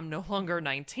to. I'm no longer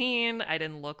 19. I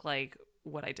didn't look like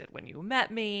what I did when you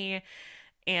met me.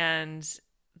 And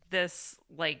this,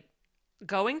 like,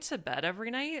 going to bed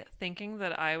every night thinking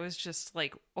that I was just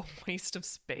like a waste of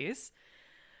space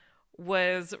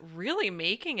was really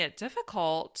making it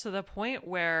difficult, to the point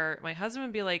where my husband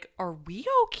would be like, "Are we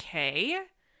okay?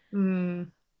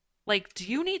 mm, Like, do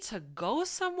you need to go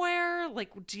somewhere? Like,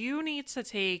 do you need to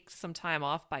take some time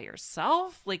off by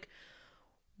yourself? Like,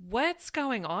 what's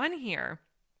going on here?"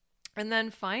 And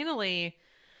then finally,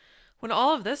 when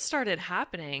all of this started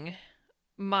happening,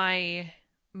 my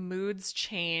moods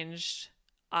changed.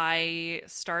 I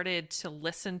started to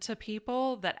listen to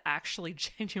people that actually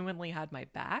genuinely had my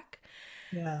back.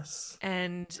 yes.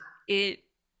 And it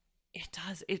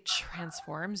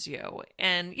transforms you.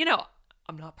 And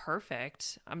I'm not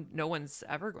perfect. No one's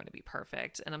ever going to be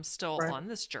perfect, and I'm still Right. on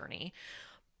this journey.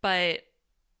 But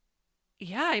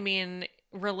yeah, I mean,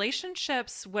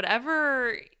 relationships,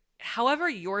 whatever, however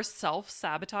you're self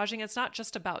sabotaging, it's not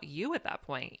just about you at that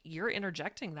point. You're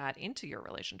interjecting that into your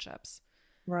relationships.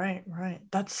 Right. Right.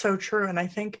 That's so true. And I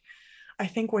think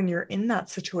when you're in that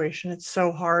situation, it's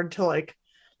so hard to like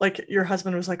your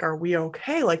husband was like, "Are we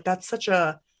okay?" Like that's such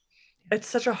a it's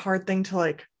such a hard thing to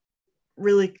like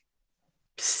really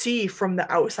see from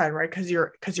the outside, right? Because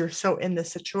you're so in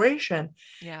this situation.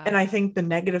 Yeah. And I think the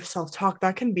negative self-talk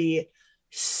that can be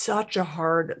such a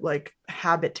hard like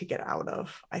habit to get out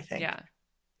of. I think Yeah.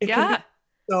 it can be Yeah.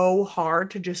 so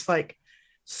hard to just like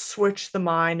switch the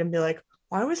mind and be like,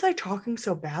 why was I talking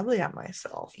so badly at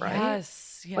myself, right?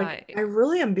 Yes. Like Yeah. I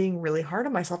really am being really hard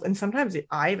on myself. And sometimes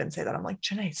I even say that. I'm like,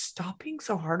 Janae, stop being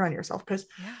so hard on yourself. Because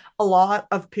Yeah. a lot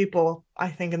of people, I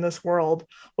think, in this world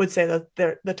would say that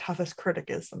the toughest critic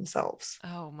is themselves,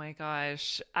 Oh my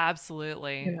gosh.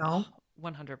 you Absolutely. know? Oh,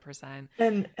 100%.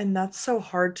 And that's so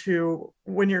hard to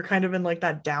when you're kind of in like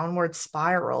that downward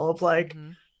spiral of like,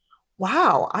 Mm-hmm.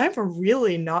 wow, I'm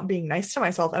really not being nice to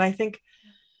myself. And I think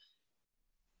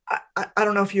I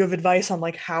don't know if you have advice on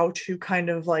like how to kind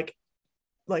of like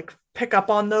pick up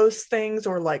on those things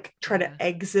or like try to Yeah.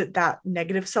 exit that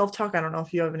negative self-talk. I don't know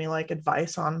if you have any like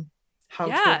advice on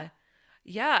how to. Yeah.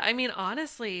 Yeah. I mean,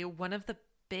 honestly, one of the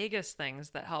biggest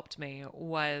things that helped me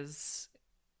was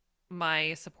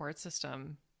my support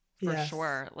system, for Yes,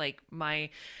 sure.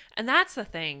 And that's the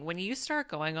thing. When you start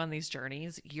going on these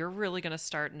journeys, you're really going to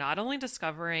start not only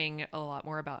discovering a lot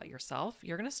more about yourself,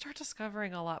 you're going to start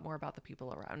discovering a lot more about the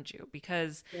people around you.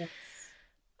 Because yes.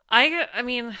 I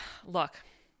mean, look,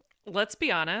 let's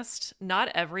be honest, not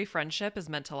every friendship is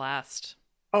meant to last.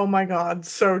 Oh my God,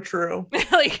 so true.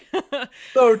 Like,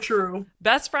 So true.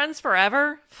 best friends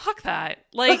forever? Fuck that.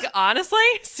 Like, honestly,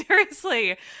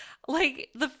 seriously. Like,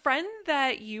 the friend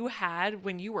that you had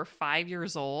when you were 5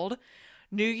 years old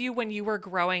knew you when you were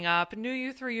growing up, knew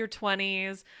you through your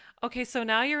 20s. Okay, so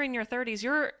now you're in your 30s.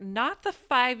 You're not the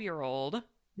 5 year old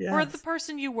or the Yes,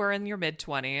 person you were in your mid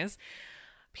 20s.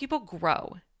 People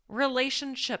grow,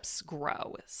 relationships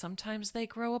grow. Sometimes they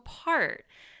grow apart.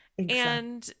 exactly.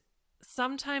 And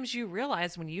sometimes you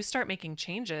realize when you start making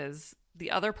changes,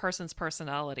 the other person's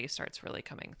personality starts really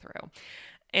coming through.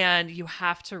 And you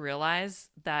have to realize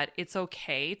that it's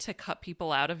okay to cut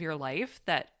people out of your life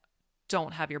that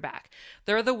don't have your back.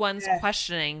 They're the ones Yes.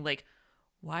 questioning, like,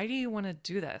 why do you want to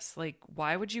do this? Like,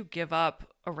 why would you give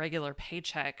up a regular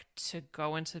paycheck to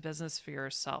go into business for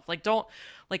yourself? Like, don't,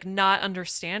 like, not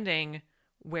understanding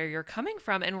where you're coming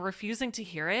from and refusing to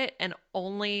hear it and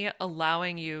only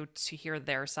allowing you to hear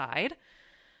their side.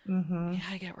 You Mm-hmm.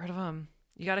 gotta get rid of them.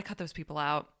 You gotta cut those people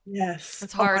out. Yes.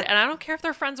 It's Oh, hard. And I don't care if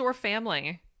they're friends or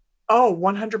family. oh,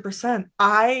 100%.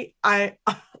 I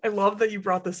love that you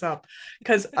brought this up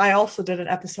because I also did an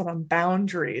episode on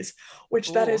boundaries,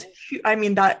 which that is Ooh. I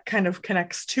mean that kind of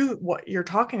connects to what you're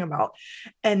talking about.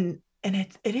 And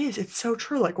it's so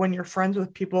true, like when you're friends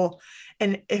with people,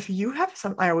 and if you have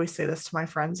some, I always say this to my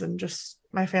friends and just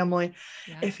my family,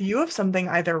 Yeah. if you have something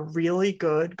either really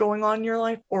good going on in your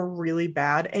life or really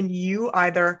bad, and you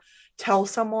either tell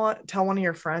one of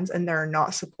your friends and they're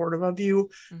not supportive of you,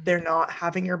 Mm-hmm. they're not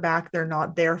having your back, they're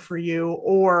not there for you,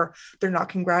 or they're not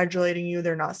congratulating you,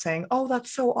 they're not saying, oh,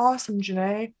 that's so awesome,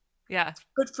 Janae, Yeah.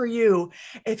 good for you.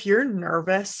 If you're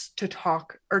nervous to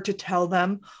talk or to tell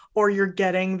them, or you're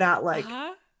getting that Uh like,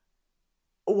 huh.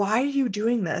 why are you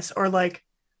doing this, or like,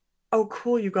 oh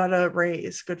cool, you got a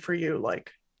raise, good for you,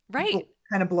 like Right.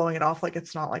 kind of blowing it off like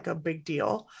it's not like a big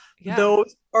deal, Yeah.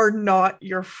 those are not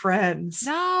your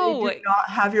friends. They do No. not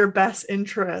have your best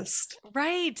interest.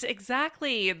 Right,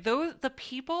 exactly. Those the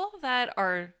people that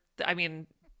are I mean,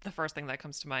 the first thing that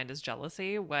comes to mind is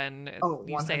jealousy when Oh,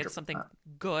 you say it's something 100%.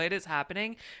 good is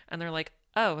happening and they're like,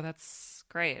 "Oh, that's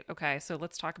great. Okay, so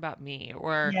let's talk about me,"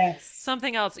 or Yes.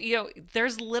 something else.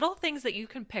 There's little things that you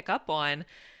can pick up on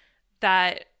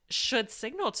that should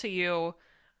signal to you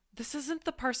this isn't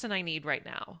the person I need right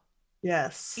now.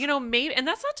 Yes. Maybe, and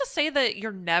that's not to say that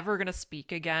you're never going to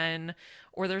speak again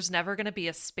or there's never going to be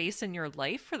a space in your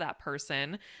life for that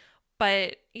person.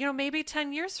 But, maybe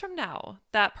 10 years from now,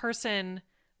 that person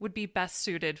would be best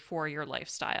suited for your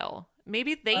lifestyle.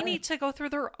 Maybe they Right. need to go through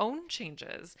their own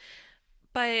changes.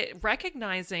 But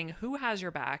recognizing who has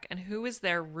your back and who is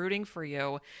there rooting for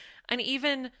you and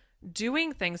even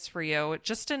doing things for you.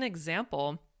 Just an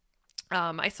example,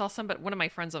 I saw one of my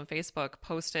friends on Facebook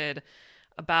posted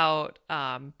about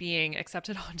being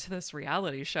accepted onto this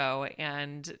reality show,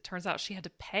 and it turns out she had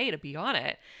to pay to be on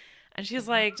it. And she's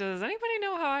like, "Does anybody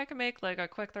know how I can make like a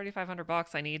quick 3,500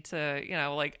 bucks? I need to,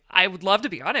 like I would love to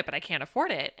be on it, but I can't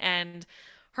afford it." And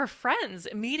her friends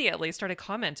immediately started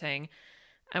commenting,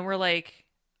 and we're like,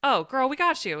 "Oh, girl, we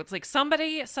got you." It's like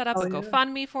somebody set up Oh a yeah.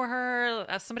 GoFundMe for her.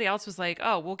 Somebody else was like,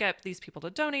 "Oh, we'll get these people to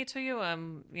donate to you."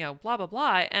 Blah blah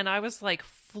blah. And I was like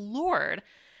floored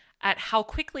at how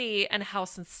quickly and how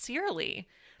sincerely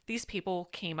these people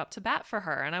came up to bat for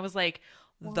her. And I was like,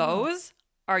 Wow. "Those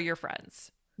are your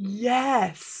friends."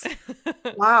 Yes.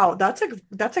 Wow, that's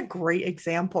a great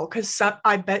example because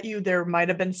I bet you there might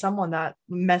have been someone that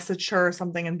messaged her or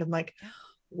something and been like, Yeah.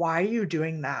 "Why are you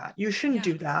doing that? You shouldn't Yeah.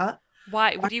 do that."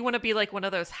 Why Why? would you want to be like one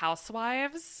of those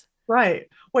housewives? Right.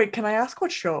 Wait, can I ask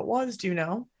what show it was? Do you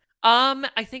know?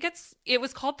 I think it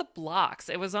was called the blocks.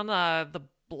 It was on the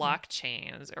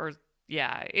blockchains, or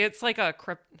yeah, it's like a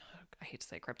crypt I hate to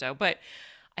say crypto, but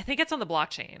I think it's on the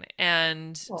blockchain.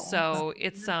 And Oh, that's so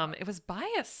it was by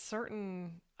a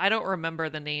certain, I don't remember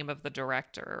the name of the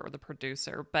director or the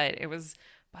producer, but it was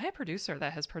by a producer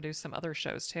that has produced some other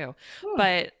shows too. hmm,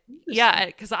 But interesting. yeah,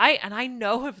 because I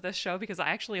know of this show because I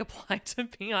actually applied to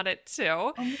be on it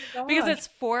too. Oh my Because gosh.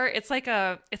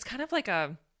 it's kind of like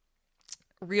a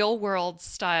real world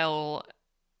style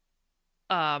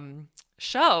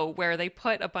show where they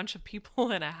put a bunch of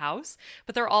people in a house,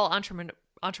 but they're all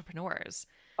entrepreneurs.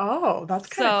 Oh, that's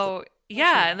kind of cool. So Actually,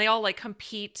 yeah, and they all like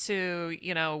compete to,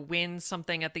 win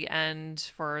something at the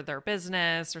end for their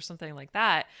business or something like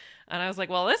that. And I was like,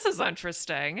 well, this is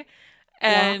interesting.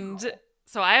 wow. And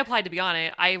so I applied to be on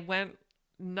it. I went,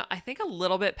 I think a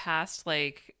little bit past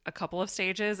like a couple of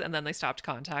stages, and then they stopped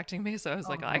contacting me. So I was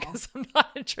like, I Oh, guess I'm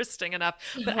not interesting enough.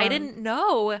 But I didn't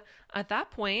know at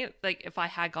that point, like if I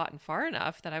had gotten far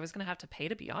enough, that I was going to have to pay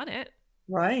to be on it.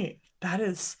 right. That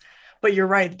is, but you're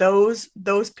right. Those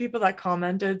people that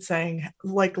commented saying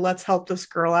like, let's help this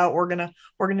girl out. We're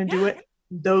gonna do Yeah. it.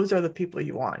 Those are the people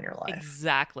you want in your life.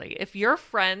 Exactly. If your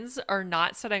friends are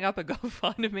not setting up a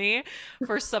GoFundMe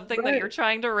for something that you're Right.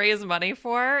 trying to raise money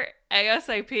for,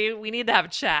 ASAP, we need to have a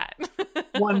chat.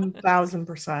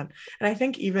 1000%. And I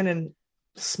think even in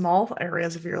small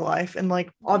areas of your life and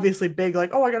like Mhm. obviously big,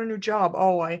 like, oh, I got a new job.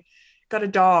 Oh, I got a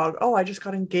dog. Oh, I just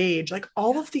got engaged. Like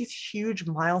all Yeah. of these huge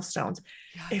milestones.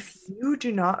 If Yes. you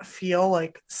do not feel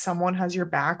like someone has your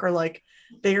back or like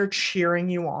they are cheering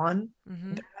you on,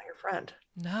 Hmm. they're not your friend.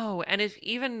 No. And if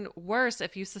even worse,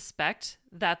 if you suspect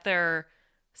that they're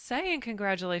saying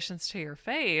congratulations to your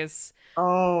face,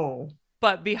 Oh.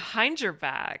 but behind your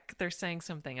back, they're saying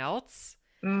something else,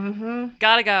 Mm-hmm.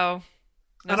 gotta go.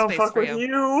 I No don't space fuck for with you.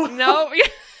 you. No.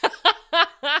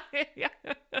 Yeah.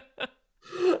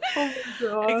 Oh my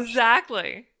gosh.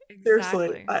 Exactly.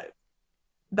 Seriously, Exactly.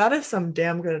 that is some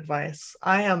damn good advice.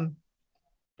 I am.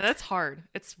 That's hard.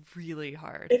 It's really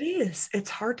hard. It is. It's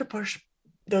hard to push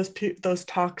those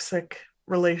toxic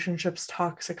relationships,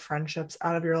 toxic friendships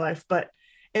out of your life, but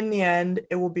in the end,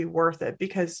 it will be worth it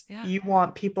because Yeah. you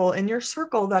want people in your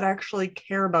circle that actually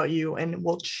care about you and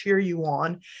will cheer you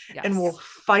on and will Yes.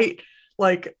 fight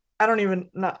like I don't even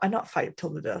not fight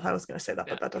till the death. I was going to say that,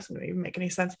 Yeah. but that doesn't even make any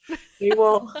sense. They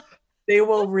will they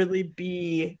will really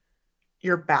be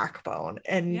your backbone.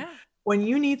 And Yeah. when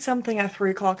you need something at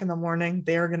 3 o'clock in the morning,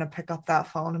 they're going to pick up that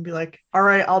phone and be like, all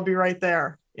right, I'll be right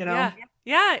there, you Yeah. know?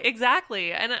 Yeah,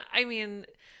 exactly. And I mean,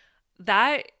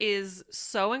 that is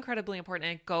so incredibly important.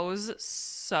 And it goes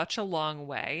such a long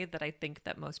way that I think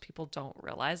that most people don't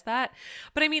realize that.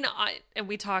 But I mean, and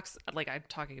we talk, like, I'm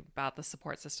talking about the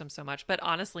support system so much, but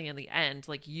honestly, in the end,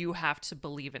 like, you have to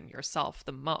believe in yourself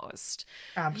the most.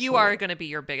 You are Absolutely. going to be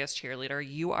your biggest cheerleader,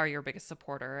 you are your biggest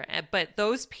supporter. But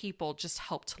those people just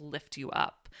help to lift you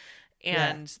up. Yeah.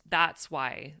 And that's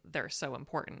why they're so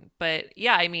important. But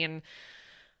yeah, I mean,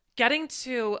 getting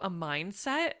to a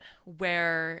mindset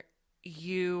where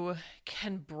you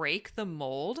can break the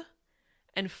mold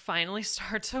and finally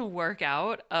start to work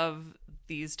out of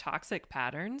these toxic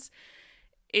patterns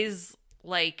is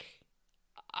like,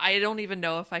 I don't even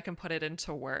know if I can put it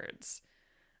into words.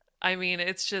 I mean,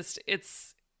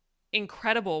 it's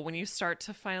incredible when you start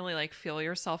to finally like feel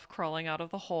yourself crawling out of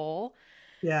the hole.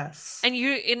 Yes. And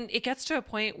it gets to a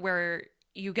point where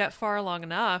you get far along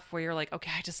enough where you're like,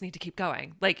 okay, I just need to keep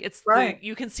going. Like, Right.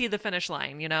 you can see the finish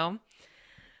line, you know?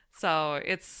 So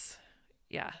it's,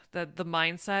 yeah, the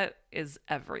mindset is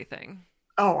everything.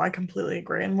 Oh, I completely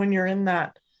agree. And when you're in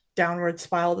that downward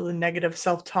spiral to the negative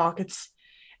self-talk,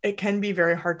 it can be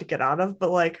very hard to get out of.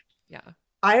 But like Yeah.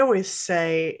 I always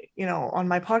say, on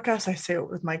my podcast, I say it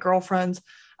with my girlfriends,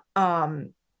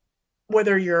 um,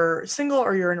 whether you're single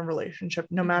or you're in a relationship,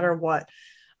 no Mm-hmm. matter what,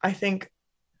 I think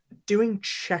doing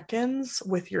check-ins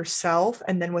with yourself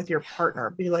and then with your partner,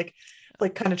 be like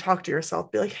kind of talk to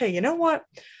yourself, be like, hey, you know what,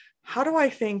 how do I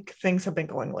think things have been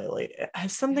going lately?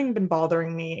 Has Yeah. something been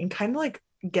bothering me? And kind of like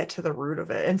get to the root of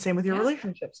it. And same with your Yeah.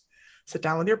 relationships, sit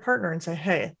down with your partner and say,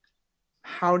 hey,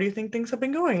 how do you think things have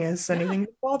been going? Is Yeah. anything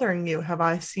bothering you? Have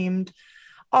I seemed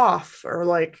off? Or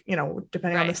like,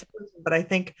 depending on the Right. situation. But I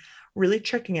think really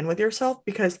checking in with yourself,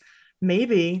 because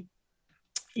maybe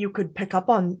you could pick up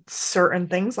on certain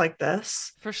things like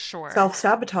this For sure.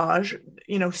 self-sabotage,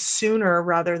 sooner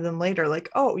rather than later. Like,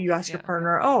 oh, you ask your Yeah.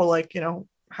 partner, oh, like,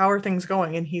 how are things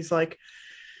going? And he's like,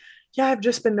 yeah, I've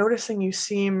just been noticing you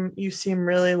seem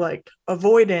really like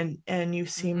avoidant, and you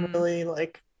seem Mm-hmm. really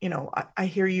like, I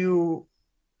hear you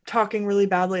talking really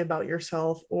badly about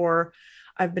yourself, or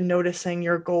I've been noticing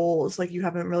your goals, like you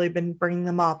haven't really been bringing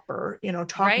them up, or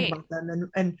talking Right. about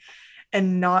them,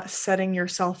 and not setting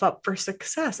yourself up for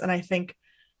success. And I think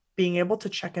being able to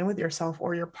check in with yourself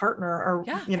or your partner, or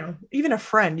Yeah. even a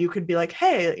friend, you could be like,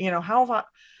 hey,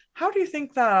 how do you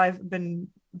think that I've been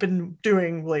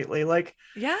doing lately? Like,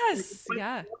 Yes.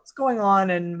 Yeah. what's going on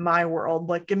in my world?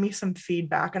 Like, give me some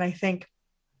feedback. And I think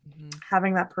Mm-hmm.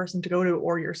 having that person to go to,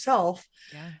 or yourself,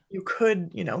 Yeah. you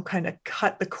could, kind of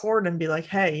cut the cord and be like,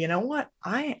 hey, you know what,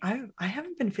 I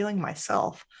haven't been feeling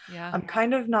myself. Yeah. I'm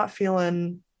kind of not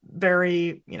feeling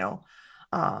very,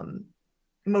 um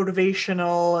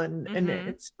motivational and Mm-hmm.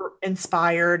 it's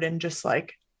inspired, and just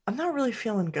like I'm not really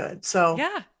feeling good. So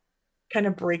Yeah. kind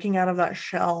of breaking out of that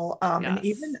shell. And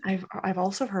even Yes. I've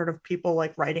also heard of people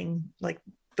like writing like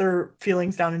their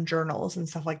feelings down in journals and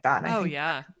stuff like that. And I Oh, think that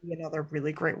yeah. could be another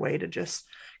really great way to just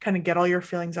kind of get all your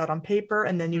feelings out on paper,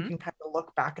 and then you Mm-hmm. can kind of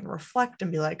look back and reflect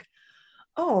and be like,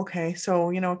 oh, okay,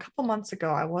 so a couple months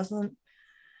ago I was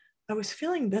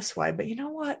feeling this way, but you know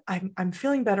what? I'm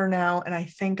feeling better now, and I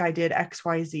think I did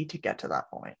XYZ to get to that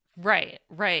point. Right,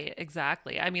 right,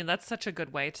 exactly. I mean, that's such a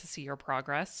good way to see your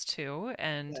progress too,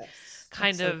 and Yes.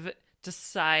 kind It's like, of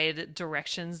decide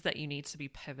directions that you need to be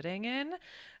pivoting in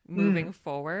moving mm,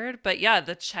 forward. But yeah,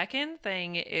 the check in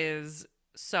thing is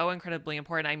so incredibly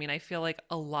important. I mean, I feel like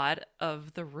a lot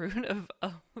of the root of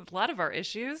a lot of our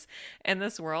issues in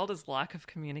this world is lack of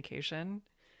communication.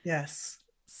 yes.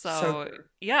 So So, true.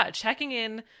 yeah, checking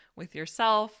in with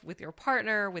yourself, with your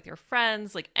partner, with your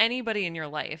friends, like anybody in your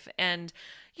life. And,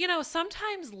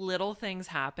 sometimes little things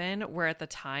happen where at the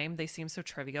time they seem so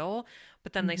trivial,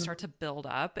 but then they start Hmm. to build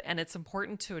up. And it's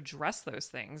important to address those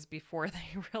things before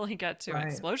they really get to an Right.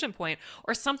 explosion point,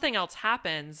 or something else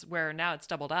happens where now it's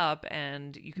doubled up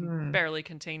and you can Mm. barely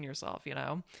contain yourself.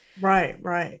 Right,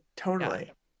 right. Yeah.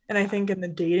 Totally. And I Yeah. think in the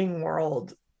dating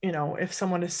world, if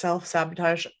someone is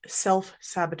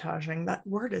self-sabotaging, that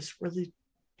word is really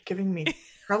giving me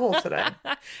trouble today.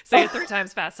 Say it 3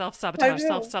 times fast. Self I sabotage.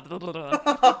 Self know. sabotage.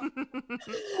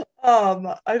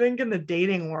 I think in the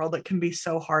dating world, it can be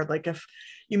so hard. Like if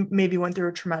you maybe went through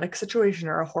a traumatic situation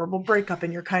or a horrible breakup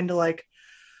and you're kind of like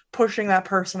pushing that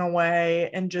person away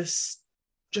and just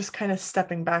kind of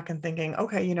stepping back and thinking,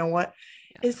 okay, you know what?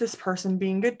 Yeah. Is this person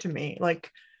being good to me?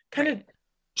 Like kind Right. of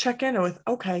check in with,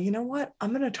 okay, you know what?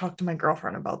 I'm going to talk to my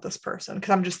girlfriend about this person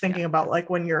because I'm just Yeah. thinking about like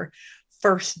when you're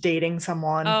first dating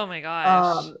someone, Oh my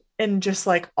gosh. and just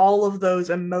like all of those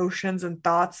emotions and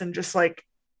thoughts and just like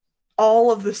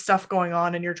all of the stuff going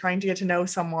on and you're trying to get to know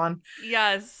someone.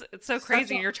 Yes. It's so Such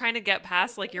crazy. a You're trying to get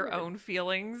past like your own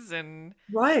feelings and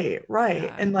right, right.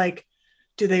 yeah. And like,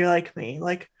 do they like me?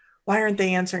 Like, why aren't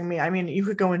they answering me? I mean, you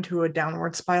could go into a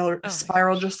downward Oh my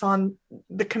spiral gosh. just on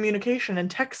the communication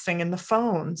and texting and the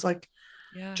phones. Like,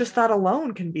 Yeah. just that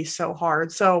alone can be so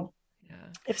hard. So, Yeah.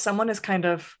 if someone is kind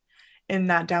of in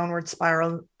that downward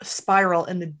spiral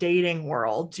in the dating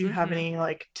world, do you have Mhm. any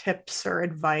like tips or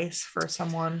advice for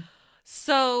someone?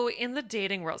 So in the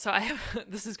dating world, so I have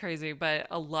this is crazy, but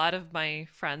a lot of my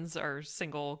friends are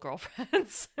single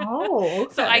girlfriends. Oh,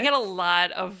 So I okay. get a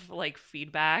lot of like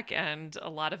feedback and a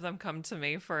lot of them come to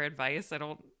me for advice. I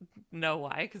don't know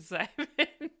why because I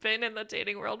haven't been in the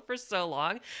dating world for so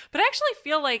long. But I actually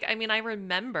feel like I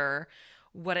remember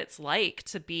what it's like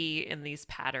to be in these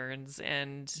patterns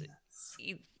and Yes.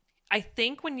 y- I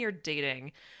think when you're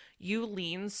dating, you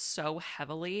lean so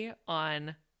heavily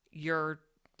on your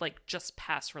like just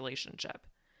past relationship.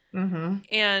 Mm-hmm.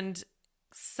 And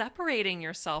separating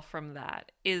yourself from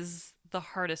that is the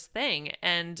hardest thing.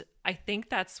 And I think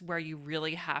that's where you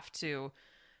really have to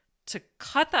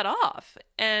cut that off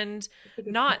and That's a good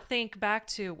point. not think back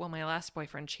to, well, my last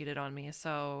boyfriend cheated on me,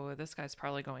 so this guy's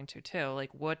probably going to too.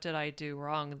 Like, what did I do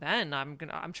wrong then? I'm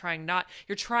trying not,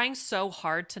 you're trying so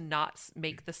hard to not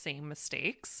make the same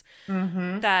mistakes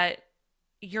Mm-hmm. that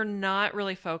you're not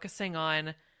really focusing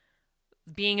on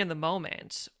being in the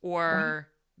moment Right. or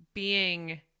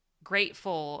being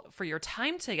grateful for your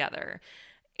time together.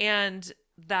 And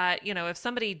that, if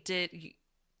somebody did,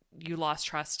 you lost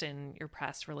trust in your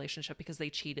past relationship because they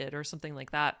cheated or something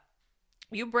like that,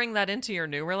 you bring that into your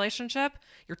new relationship,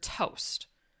 you're toast.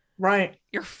 Right.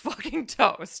 You're fucking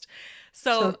toast.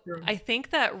 So So true. I think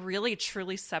that really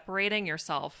truly separating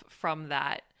yourself from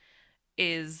that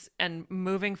is and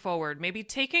moving forward, maybe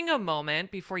taking a moment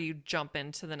before you jump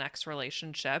into the next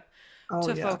relationship Oh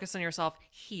to yeah. focus on yourself,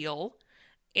 heal,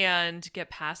 and get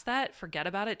past that. Forget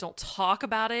about it. Don't talk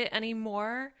about it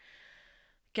anymore.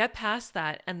 Get past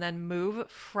that and then move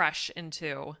fresh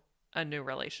into a new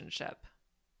relationship.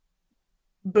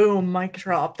 Boom, mic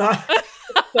drop. That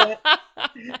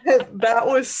that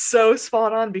was so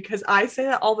spot on because I say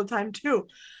that all the time too.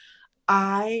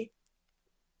 I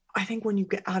I think when you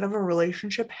get out of a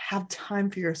relationship, have time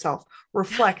for yourself. Yeah.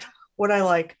 Reflect what I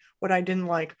like, what I didn't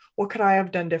like, what could I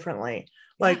have done differently? Yeah.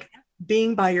 Like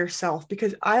being by yourself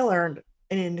because I learned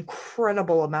an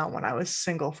incredible amount when I was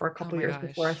single for a Oh couple my years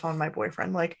before I gosh. found my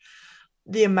boyfriend. Like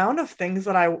the amount of things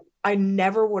that I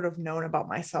never would have known about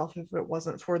myself if it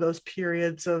wasn't for those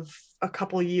periods of a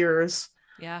couple years.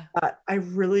 Yeah. I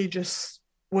really just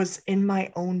was in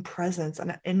my own presence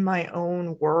and in my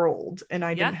own world, and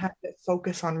I Yeah. didn't have to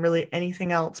focus on really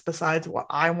anything else besides what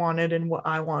I wanted and what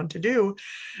I wanted to do.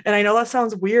 And I know that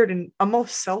sounds weird and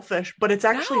almost selfish, but it's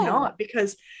actually No. not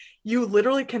because you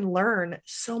literally can learn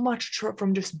so much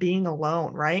from just being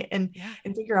alone, right? Yeah.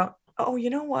 And figure out, oh, you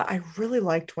know what? I really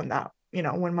liked when that,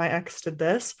 when my ex did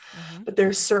this, Mm-hmm. but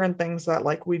there's certain things that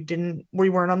like we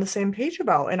weren't on the same page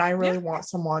about. And I Yeah. really want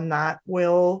someone that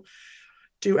will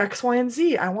do X, Y, and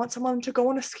Z. I want someone to go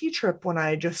on a ski trip when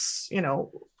I just,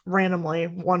 randomly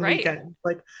one Right. weekend.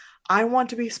 Like I want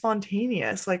to be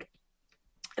spontaneous. Like,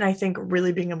 and I think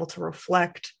really being able to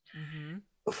reflect Mm-hmm.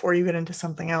 before you get into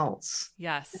something else. I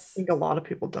Yes. think a lot of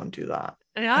people don't do that.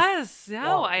 Yes.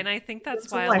 No. Um, And I think even that's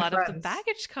some why of a my lot of the friends.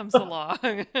 baggage comes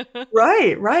along.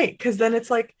 Right, right. Because then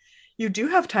it's like you do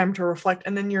have time to reflect,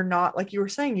 and then you're not, like you were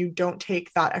saying, you don't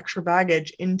take that extra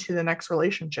baggage into the next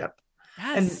relationship.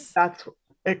 And Yes. that's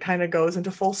it, kind of goes into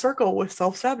full circle with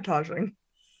self sabotaging.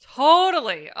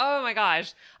 Totally. Oh my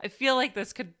gosh. I feel like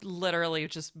this could literally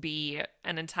just be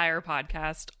an entire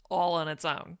podcast all on its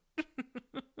own.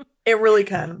 It really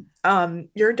can.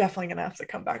 You're definitely gonna have to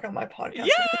come back on my podcast with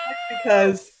me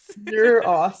because Yes. you're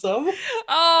awesome.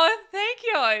 Oh, thank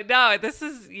you. No, this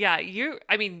is, yeah,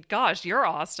 I mean, gosh, you're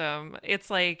awesome. It's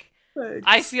like, I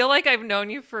Thanks. feel like I've known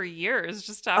you for years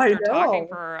just I after talking know.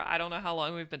 for, I don't know how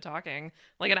long we've been talking,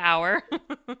 like an hour.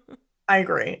 I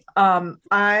agree.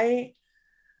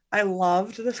 I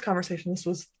loved this conversation. This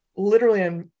was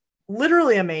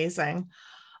literally amazing.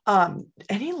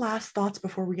 Any last thoughts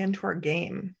before we get into our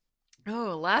game?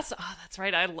 Oh, that's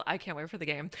right. I can't wait for the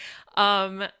game.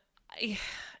 Um, I-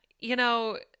 you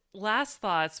know, last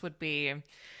thoughts would be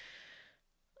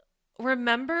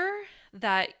remember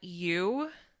that you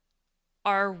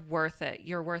are worth it.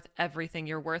 You're worth everything.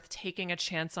 You're worth taking a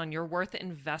chance on. You're worth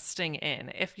investing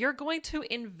in. If you're going to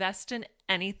invest in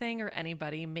anything or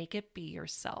anybody, make it be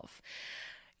yourself.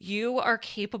 You are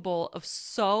capable of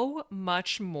so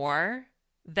much more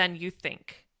than you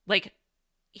think. Like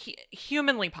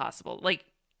humanly possible. Like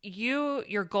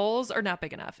your goals are not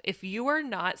big enough. If you are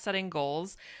not setting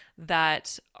goals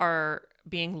that are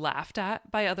being laughed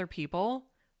at by other people,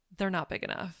 they're not big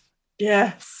enough.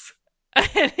 Yes.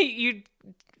 You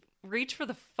reach for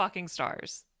the fucking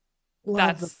stars.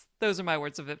 Love that. Those are my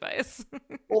words of advice.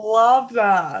 Love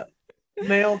that.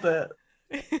 Nailed it.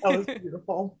 That was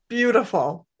beautiful.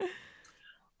 Beautiful.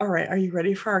 All right. Are you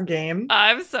ready for our game?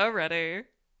 I'm so ready.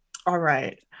 All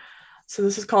right. So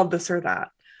this is called This or That.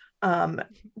 Um,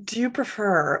 do you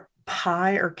prefer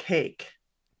pie or cake?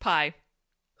 Pie.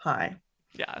 Pie.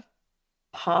 Yeah.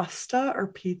 Pasta or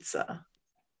pizza?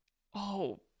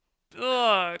 Oh,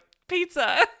 ugh,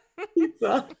 pizza.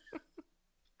 Pizza.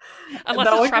 Unless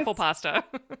That it's one truffle gets pasta.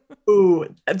 ooh,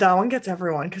 that one gets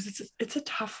everyone because it's a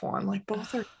tough one. Like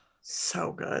both are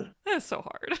so good. That's so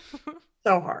hard.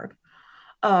 So hard.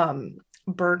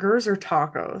 Burgers or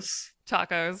tacos?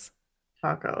 Tacos.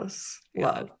 Tacos. Yeah.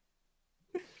 Love.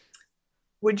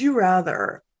 Would you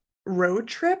rather road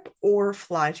trip or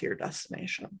fly to your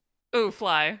destination? Ooh,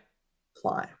 fly.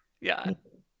 Fly. Yeah.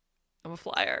 I'm a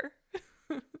flyer.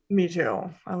 Me too.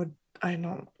 I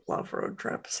don't love road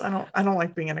trips. I don't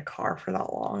like being in a car for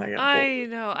that long. I get bored. I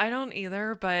know. I don't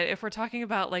either, but if we're talking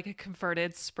about like a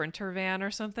converted Sprinter van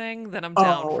or something, then I'm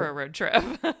down for a Oh, road trip.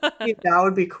 yeah, that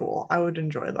would be cool. I would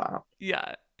enjoy that.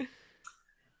 Yeah.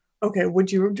 Okay,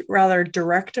 would you rather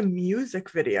direct a music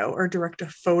video or direct a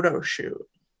photo shoot?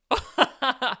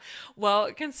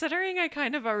 Well, considering I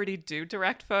kind of already do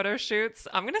direct photo shoots,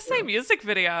 I'm going to say music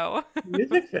video.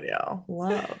 Music video.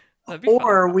 Love. That'd be fun.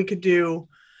 Or we could do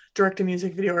direct a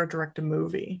music video or direct a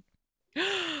movie.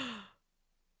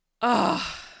 Oh,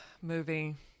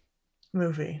 movie.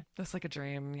 Movie. That's like a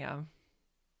dream. Yeah.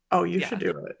 Oh, you should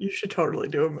Yeah. do it. You should totally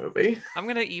do a movie. I'm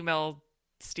going to email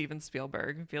Steven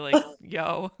Spielberg and be like,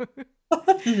 yo, do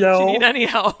you need Yo, any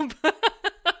help?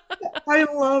 I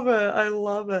love it. I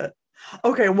love it.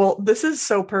 Okay, well, this is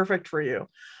so perfect for you.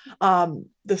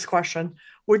 This question.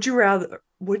 Would you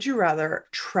rather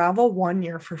travel 1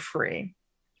 year for free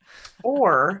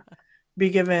or be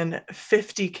given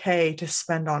 50K to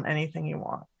spend on anything you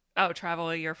want? Oh,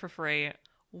 travel a year for free.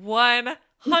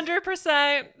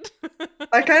 100%.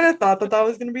 I kind of thought that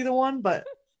was going to be the one, but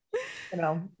you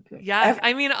know, Yeah, ev-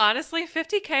 I mean honestly,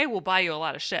 50K will buy you a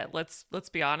lot of shit. Let's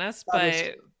be honest, that is but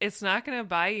true. it's not going to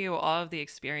buy you all of the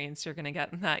experience you're going to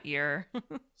get in that year.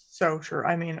 So true.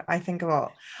 I mean, I think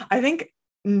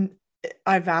mm,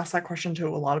 I've asked that question to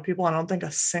a lot of people. I don't think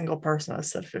a single person has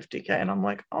said 50K. And I'm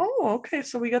like, oh, okay.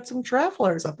 So we got some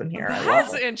travelers up in here. I love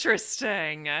That's it.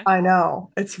 interesting. I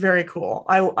know. It's very cool.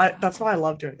 That's why I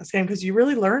love doing this game because you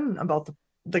really learn about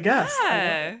the guest. I love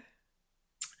it. Yeah.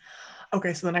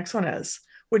 Okay, so the next one is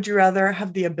would you rather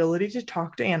have the ability to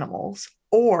talk to animals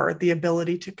or the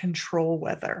ability to control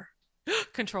weather?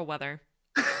 Control weather.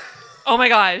 Oh my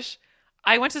gosh.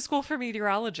 I went to school for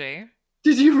meteorology.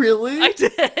 Did you really? I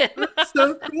did. That's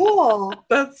so cool.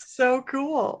 That's so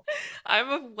cool. I'm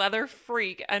a weather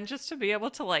freak and just to be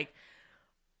able to like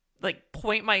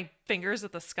point my fingers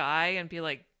at the sky and be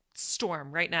like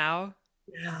storm right now,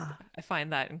 Yeah. I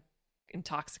find that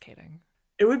intoxicating.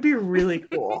 It would be really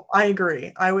cool. I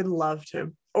agree. I would love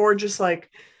to. Or just like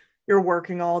you're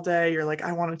working all day, you're like,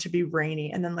 I want it to be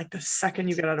rainy. And then like the second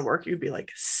you Right. get out of work, you'd be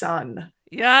like, sun.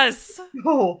 Yes.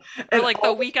 Oh, Or and like the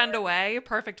all weekend away,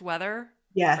 perfect weather right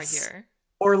yes. here.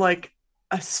 Or like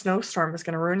a snowstorm is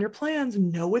gonna ruin your plans.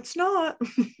 No, it's not.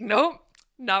 Nope.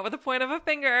 Not with the point of a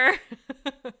finger.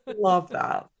 Love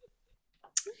that.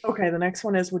 Okay, the next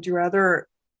one is would you rather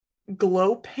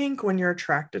glow pink when you're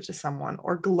attracted to someone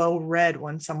or glow red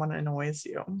when someone annoys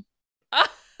you?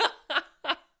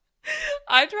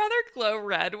 I'd rather glow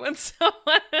red when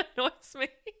someone annoys me.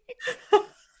 That way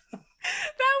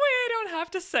I don't have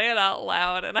to say it out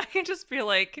loud and I can just be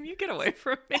like, can you get away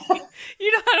from me?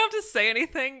 You don't have to say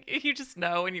anything. You just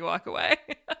know and you walk away.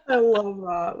 I love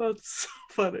that. That's so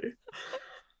funny.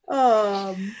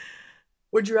 Um,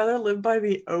 would you rather live by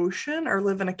the ocean or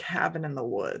live in a cabin in the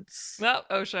woods? No,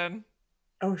 ocean.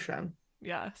 Ocean.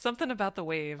 Yeah, something about the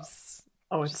waves.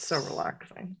 Oh, it's so Just,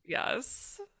 relaxing.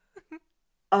 yes.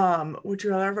 Would you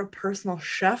rather have a personal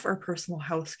chef or personal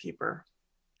housekeeper?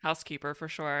 Housekeeper for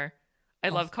sure. I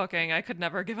Oh, love cooking. I could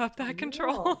never give up that yeah.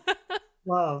 control.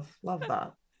 Love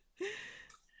that.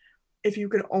 If you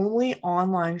could only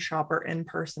online shop or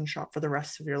in-person shop for the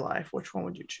rest of your life, which one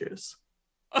would you choose?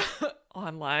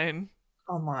 Online.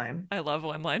 Online. I love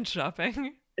online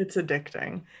shopping. It's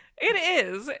addicting. It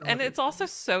It's is. so And it's also addicting.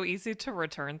 so easy to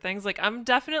return things. Like, I'm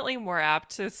definitely more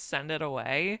apt to send it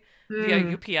away via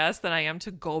Mm, UPS than I am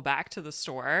to go back to the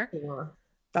store. sure.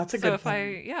 That's a So good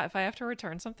point. if I have to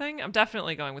return something, I'm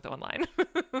definitely going with online.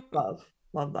 Love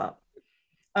that.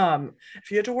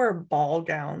 If you had to wear ball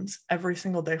gowns every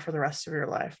single day for the rest of your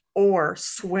life, or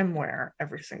swimwear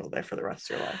every single day for the rest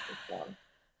of your life, which one?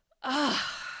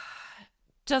 Ah,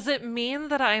 does it mean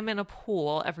that I'm in a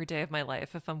pool every day of my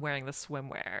life if I'm wearing the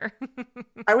swimwear?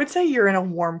 I would say you're in a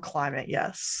warm climate,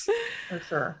 yes, for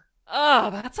sure. Oh,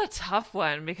 that's a tough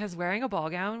one because wearing a ball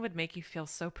gown would make you feel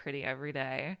so pretty every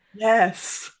day.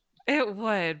 Yes. It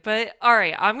would, but all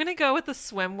right, I'm gonna go with the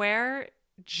swimwear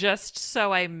just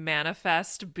so I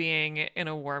manifest being in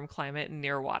a warm climate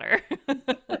near water.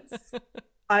 Yes.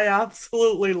 I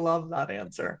absolutely love that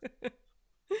answer.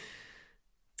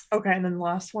 Okay, and then the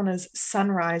last one is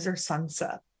sunrise or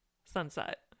sunset.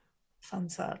 Sunset.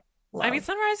 Sunset. I mean, Love.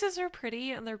 sunrises are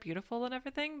pretty and they're beautiful and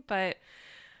everything, but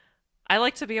I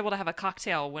like to be able to have a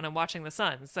cocktail when I'm watching the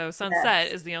sun. So sunset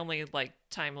Yes. is the only like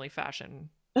timely fashion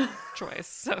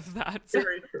choice of that. So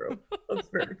Very true. That's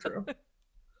very true.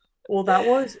 Well, that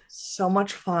was so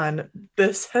much fun.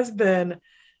 This has been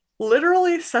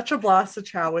literally such a blast to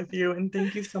chat with you, and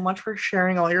thank you so much for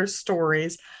sharing all your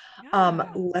stories. yeah.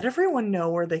 Let everyone know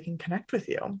where they can connect with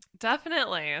you.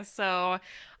 Definitely. So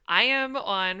I am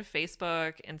on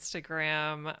Facebook,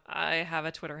 Instagram. I have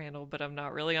a Twitter handle, but I'm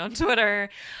not really on Twitter.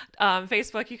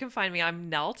 Facebook, you can find me. I'm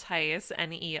Nell Tice,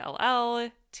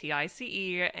 NELLTICE.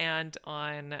 And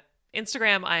on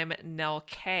Instagram, I'm Nell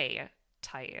K.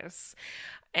 Tice.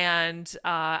 And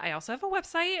I also have a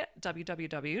website,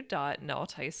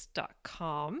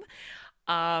 www.nelltice.com.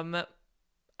 Um,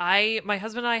 my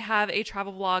husband and I have a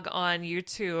travel vlog on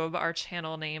YouTube. Our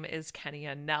channel name is Kenny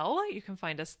and Nell. You can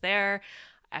find us there.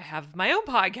 I have my own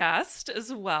podcast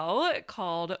as well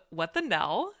called What the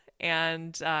Nell,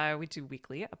 and we do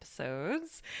weekly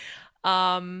episodes.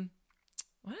 Um,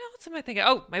 what else am I thinking?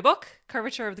 Oh, my book,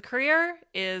 Curvature of the Career,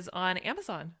 is on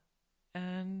Amazon,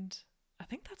 and I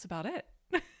think that's about it.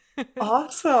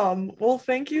 Awesome. Well,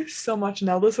 thank you so much,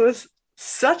 Nell. This was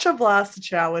such a blast to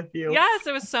chat with you. Yes,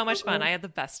 it was so much fun. Oh, I had the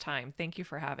best time. Thank you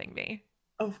for having me.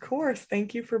 of course.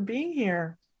 Thank you for being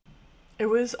here. It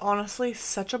was honestly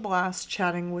such a blast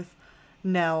chatting with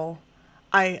Nell.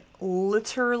 I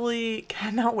literally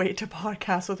cannot wait to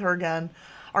podcast with her again.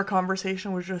 Our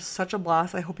conversation was just such a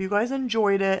blast. I hope you guys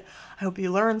enjoyed it. I hope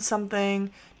you learned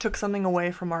something, took something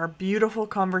away from our beautiful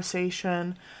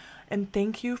conversation. And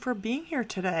thank you for being here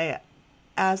today.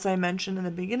 As I mentioned in the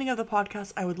beginning of the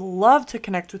podcast, I would love to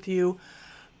connect with you.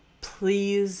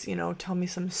 Please, tell me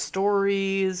some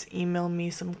stories, email me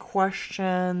some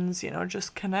questions,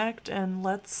 just connect and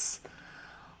let's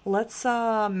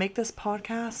make this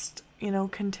podcast,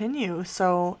 continue.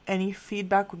 So any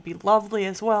feedback would be lovely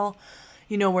as well.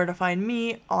 You know where to find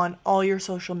me on all your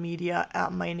social media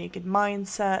at My Naked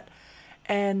Mindset.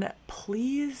 And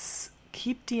please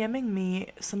keep DMing me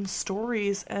some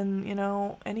stories and,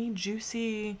 any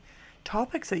juicy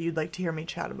topics that you'd like to hear me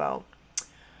chat about.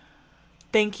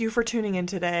 Thank you for tuning in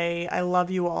today. I love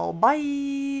you all.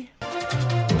 Bye.